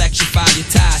niggas. Electrify your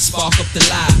ties, spark up the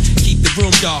lie, keep the the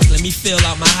room dark, let me fill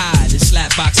out my hide and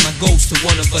slap box my ghost till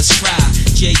one of us cry.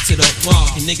 J to the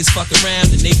mark, and niggas fuck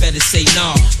around and they better say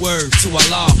nah. Word to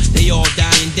Allah, they all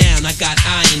dying down. I got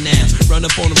iron now. Run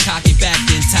up on him, cock it back,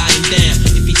 then tie him down.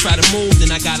 If he try to move,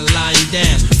 then I gotta lie him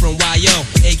down. From YO,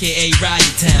 aka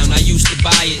Riot Town. I used to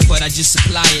buy it, but I just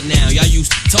supply it now. Y'all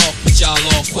used to talk, but y'all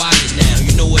all quiet now.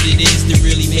 You know what it is to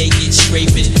really make it.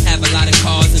 Scraping, have a lot of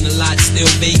cars and a lot still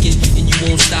vacant, and you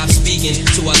won't stop speaking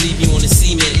till I leave you on the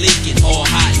cement leaking, all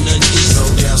hot and undecent. Slow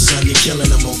down, son, you're killing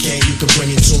them, okay? You can bring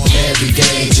it to them every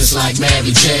day, just like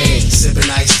Mary J. Sipping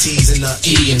iced teas in the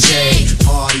E and J,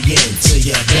 partying till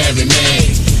your very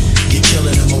name. You're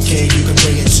killing them, okay? You can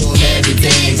bring it to them every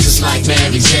day, just like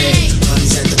Mary J.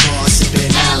 Honey's at the bar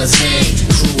sipping Alizé.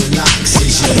 Crew and Locks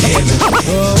is your heaven.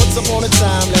 Once upon a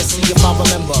time, let's see if I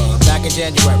remember. Back in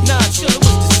January. Nah, chill, it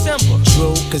was December.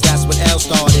 True, cause that's when L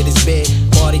started his big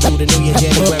party through the New Year,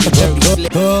 January 30.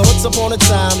 Once upon a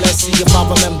time, let's see if I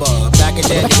remember. Back in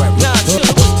January. Nah, chill,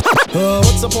 it was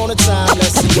once upon a time,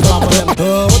 let's see if I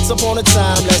remember. Once upon a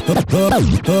time,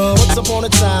 once upon a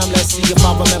time, let's see if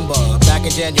I remember. Back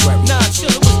in January. Nah,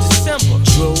 chill, it was December.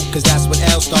 True, cause that's when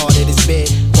L started his big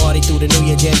party through the New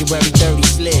Year, January 30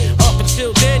 slid. Up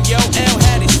until then, yo, L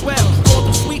had it swell. Called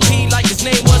him Sweet Pea like his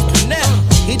name was Pernell.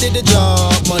 He did the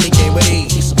job, money came with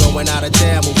ease. Going out of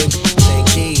town, moving and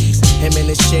keys. Him and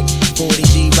his chick, 40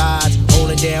 G rides,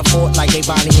 holding down fort like they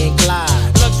Bonnie and Clyde.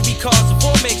 Luxury cars of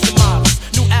all makes and models.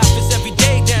 New outfits every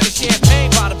day, down in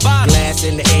champagne by the bottle. Glass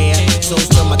in the air,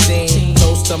 toast to my team,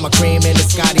 toast to my cream and the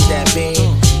Scotty that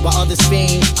beam. While others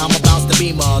fiend, I'm about to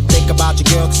beamer. Think about your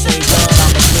girl, say word, I'm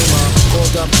a dreamer.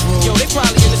 Pulled up Cru, yo, they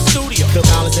probably in the studio. Phil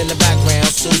Collins in the background,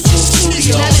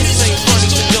 studio. Now this ain't funny,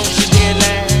 so don't you dare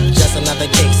laugh. Just another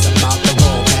case about the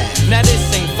wrong path. Now this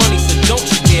ain't funny, so don't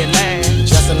you dare laugh.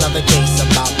 Just another case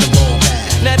about the wrong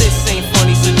path. Now this ain't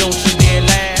funny, so don't you dare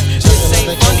laugh. This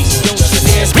ain't funny, so don't you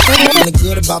dare laugh. Feeling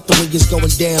good about the way it's going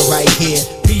down right here.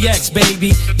 PX,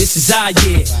 baby, this is our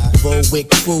year. Roll with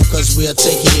Cru, cause we'll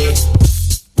take it.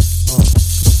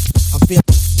 I'm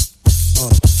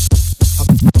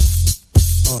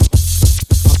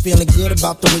feeling good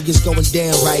about the way it's going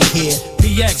down right here.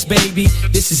 PX, baby,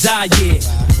 this is our year.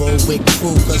 Roll with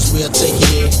Cru, cause we'll take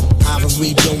it. I've been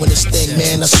redoing this thing,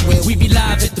 man, I swear. We be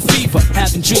live at the Fever,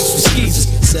 having drinks with skeezers.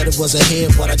 Said it was a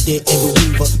hit, but I didn't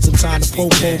believe her. Sometimes the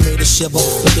popo made a shiver,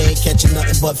 but they ain't catching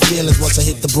nothing but feelings once I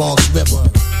hit the Bronx River.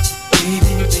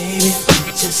 Baby, baby,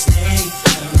 just stay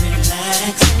and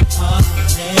relax and party.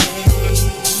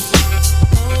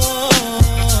 Oh,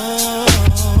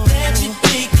 let me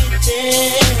take it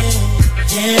there.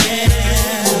 Yeah,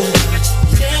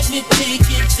 let me take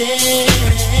it there.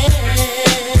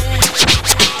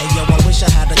 Hey yo, I wish I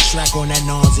had a track on that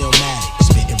non-Zillmatic.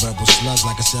 Spitting verbal slugs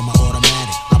like a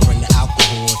semi-automatic. I bring the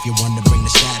alcohol if you want to bring the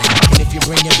static. And if you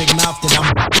bring your big mouth, then I'm.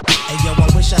 Hey yo,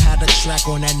 I wish I had a track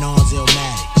on that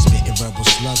non-Zillmatic. Spitting verbal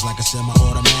slugs like a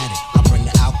semi-automatic. I bring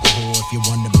the alcohol if you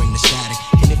want to bring the static.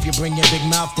 And if you bring your big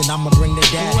mouth, then I'ma bring the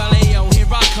daddy. Well, hey, yo, here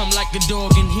I come like a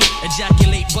dog in heat.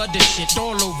 Ejaculate butter shit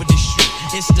all over the street.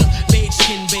 It's the beige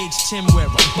skin, beige Tim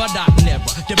wearer, Buddock never.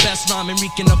 The best rhyming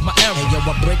reeking of my era. Hey yo,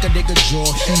 I break a nigga jaw,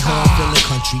 hee-haw, feel the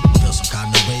country. Feel some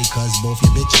kind of way, cause both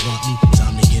your bitches want me.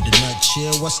 Time to get a nut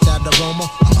chill, what's that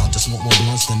aroma? I'm about to smoke more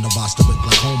blunts than the Boston with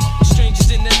glaucoma.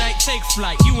 Strangers in the night take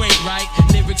flight, you ain't right.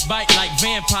 Lyrics bite like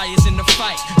vampires in the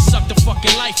fight. Suck the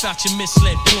fucking life out your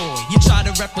misled ploy. You try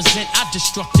to represent, I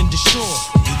destruct and destroy.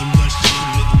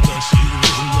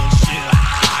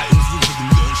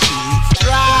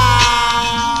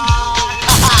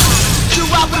 Do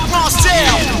I with Bronx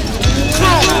Tail?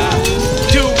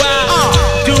 Do I?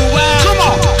 Come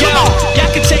on,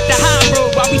 y'all can take the high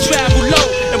road while we travel low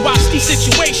and watch these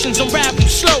situations unravel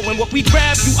slow. And what we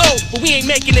grab, you owe, but we ain't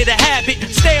making it a habit.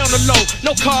 Stay on the low,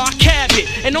 no car, cab it.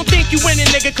 And don't think you winning,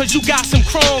 nigga, cause you got some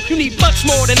chrome. You need much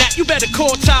more than that, you better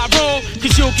call Tyrone.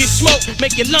 Cause you'll get smoked,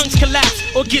 make your lungs collapse,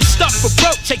 or get stuck for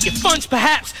broke, take your funds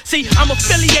perhaps. See, I'm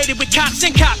affiliated with cops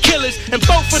and cop killers, and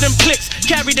both of them cliques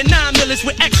carry the 9mm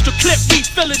with extra clip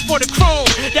refillers for the chrome.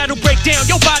 That'll break down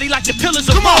your body like the pillars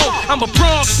of Rome. I'm a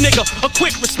Bronx nigga, a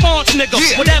quick response nigga.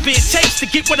 Whatever it takes to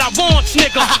get what I want,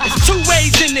 nigga. There's two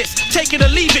ways in this, take it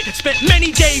or leave it. Spent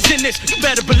many days in this, you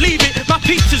better believe it. My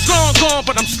peeps is long gone,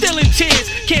 but I'm still in tears.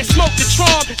 Can't smoke the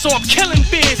Tron, so I'm killing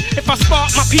beers. If I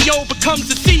spark, my P.O. becomes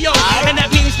a C.O. And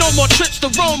that means no more trips to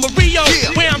Rome or Rio.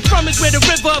 Where I'm from is where the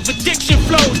river of addiction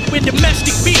flows, where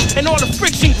domestic beef and all the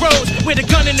friction grows, where the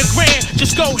gun and the grand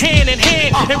just go hand in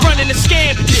hand. And running the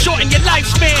scam to shorten your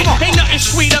lifespan. Ain't nothing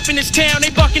sweet up in this town,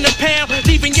 they bucking a pound,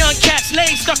 leaving young cats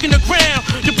laid stuck in the ground.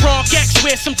 The Bronx X,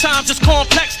 where sometimes it's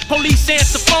complex. Police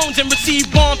answer phones and receive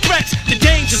bomb threats. The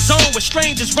danger zone where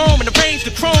strangers roam and arrange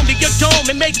the chrome to your dome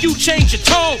and make you change your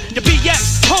tone. The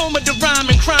BX, home of the rhyme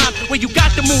and crime, where you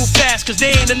got to move fast cause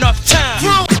there ain't enough time.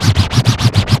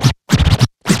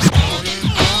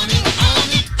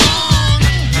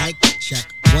 Check.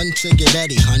 One to get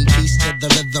ready, hun. Peace to the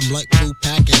rhythm, like crew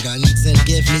packing guns. And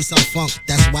give me some funk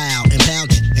that's wild and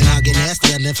pounded. And I'll get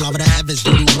nastier than Florida Evans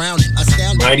do rounding.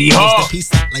 Astounding. Mighty The Hawk. piece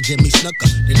out like Jimmy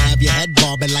Snooker. Then have your head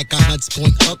bobbing like a Hunts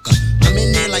Point hooker. I'm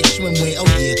in there like swimwear, oh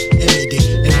yeah, every day.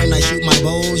 And when I shoot my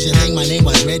bows, you think my name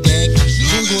was Red Egg.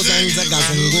 Zungles, I got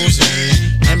Zungles,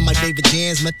 and my favorite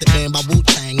jams, Method Man by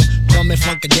Wu-Tang. Call me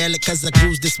Funkadelic cause I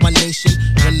cruise this one nation.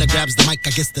 When I grabs the mic,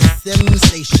 I guess the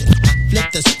sensation.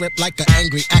 Flip the script like an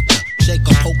angry actor. Shake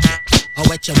or poke ya, I'll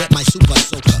wet you with my super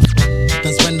soaker.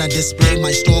 Cause when I display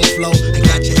my strong flow, I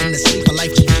got you in the sleeper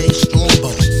life GJ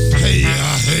Strongbow. Hey ya,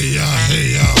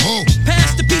 ho.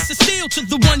 Pass the piece of steel to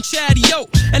the one Chadio,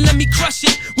 and let me crush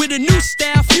it with a new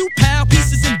style. Few pound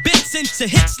pieces and bits into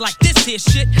hits like this here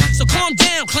shit. So calm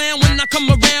down, clown, when I come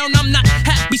around. I'm not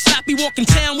happy, sloppy, walking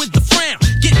town with the frown.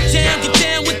 Get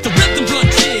down with the rhythm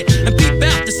blunt here, and peep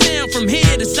out the sound from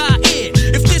here to Zaire.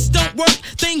 If this don't work,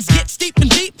 things get steep and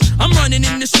deep. I'm running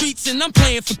in the streets and I'm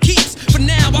playing for keeps. For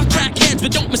now, I crack heads,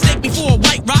 but don't mistake me for a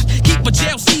white rock. Keep a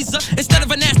jail Caesar instead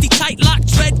of a nasty tight lock.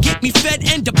 Dread, get me fed,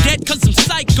 end up dead cause I'm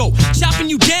psycho. Chopping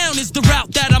you down is the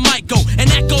route that I might go. And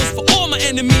that goes for all my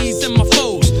enemies and my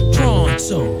foes.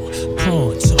 Pronto.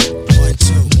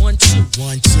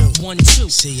 1, 2, 1, 2.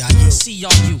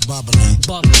 C-R-U. Bubbling.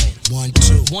 1,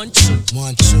 2. 1, 2.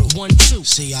 1, 2. 1, 2.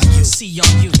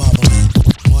 C-R-U. Bubbling.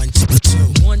 1, 2.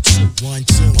 1, 2. 1,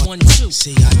 2. 1, 2.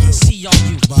 C-R-U. 1,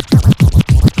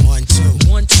 2. 1, 2.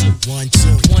 1,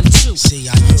 2. 1, 2.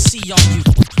 C-R-U.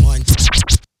 1,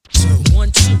 2.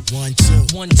 1, 2. 1,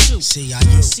 2. 1, 2.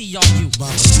 C-R-U.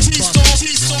 Bubbling.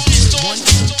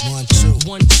 1, 2.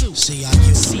 1, 2.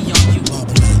 C-R-U.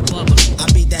 Bubbling. I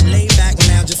beat that laid back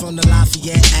lounge from the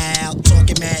Lafayette out.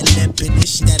 Talking mad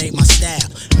lipidish, that ain't my style.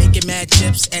 Making mad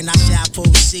chips and I shall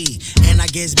proceed. And I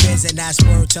guess biz and that's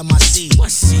word to my seed.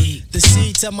 What seed? The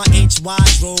seed to my HY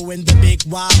roll and the big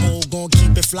Y-O. Gon'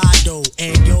 keep it fly though.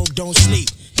 And yo, don't sleep.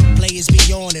 Players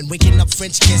be on and waking up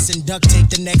French kiss and duct tape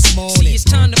the next morning. See, it's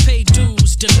time to pay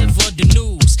dues, deliver the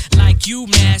news. Like you,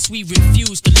 mass, we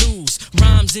refuse to lose.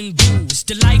 Rhymes and booze,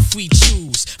 the life we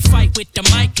choose. Fight with the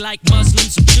mic like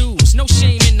Muslims and Jews. No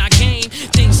shame in our game,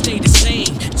 things stay the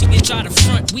same. Till you try to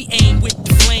front, we aim with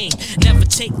the flame. Never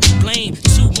take the blame,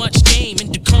 too much game.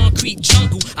 In the concrete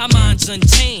jungle, our minds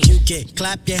untamed. You get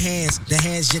clap your hands, the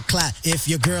hands you clap. If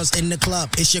your girl's in the club,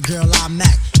 it's your girl I'm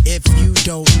Mac. If you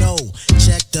don't know,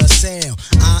 check the sound.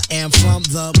 I am from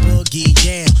the boogie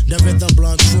down. The rhythm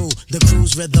blunt crew, the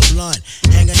crew's rhythm blunt.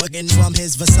 Hanging fucking from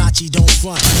his Versace, don't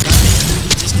front. My big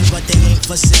booty just knew but they ain't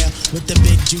for sale. With the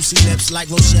big juicy lips like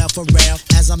Rochelle Farrell.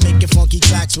 As I'm making funky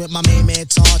tracks with my main man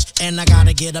Taj. And I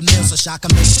gotta get a meal so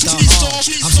Shaka makes the hard.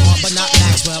 I'm smart but not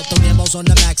Maxwell. Throw demos on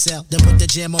the max cell. Then put the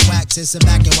gym on wax and sit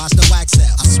back and watch the wax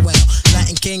sell. I swell.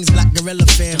 Latin Kings, Black Gorilla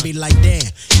fan be like, damn,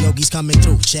 Yogi's coming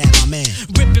through, Chad, my man.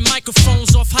 Ripping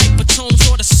microphones off hypertones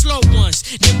or the slow ones.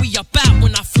 Then we up out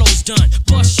when our flow's done.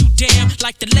 Bust you down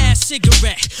like the last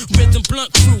cigarette. Rhythm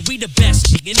blunt crew, we the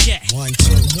best chicken yet. 1,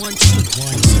 2. 1, 2.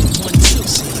 1, 2. 1, 2.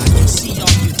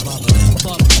 C-R-U. Bubbling.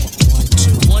 1,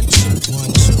 2. 1, 2. 1,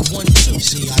 2. 1, 2.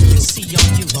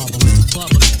 C-R-U. Bubbling.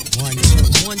 1,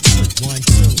 2. 1, 2. 1,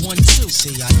 2. 1, 2.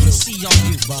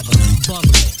 C-R-U. Bubbling. 1,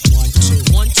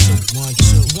 2. 1, 2. 1,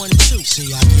 2. 1, 2.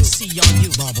 C-R-U.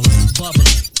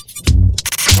 Bubbling.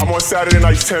 I'm on Saturday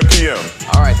nights, 10 p.m.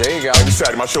 All right, there you go. Every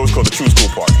Saturday, my show is called The True School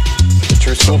Party. The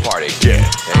True School Party. Yeah.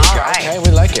 There you go. right. Okay,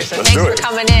 we like it. So Let's thanks do for it.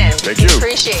 coming in. Thank you.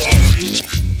 Appreciate it.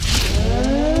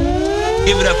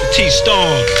 Give it up for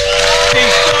T-Storm.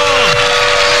 T-Storm.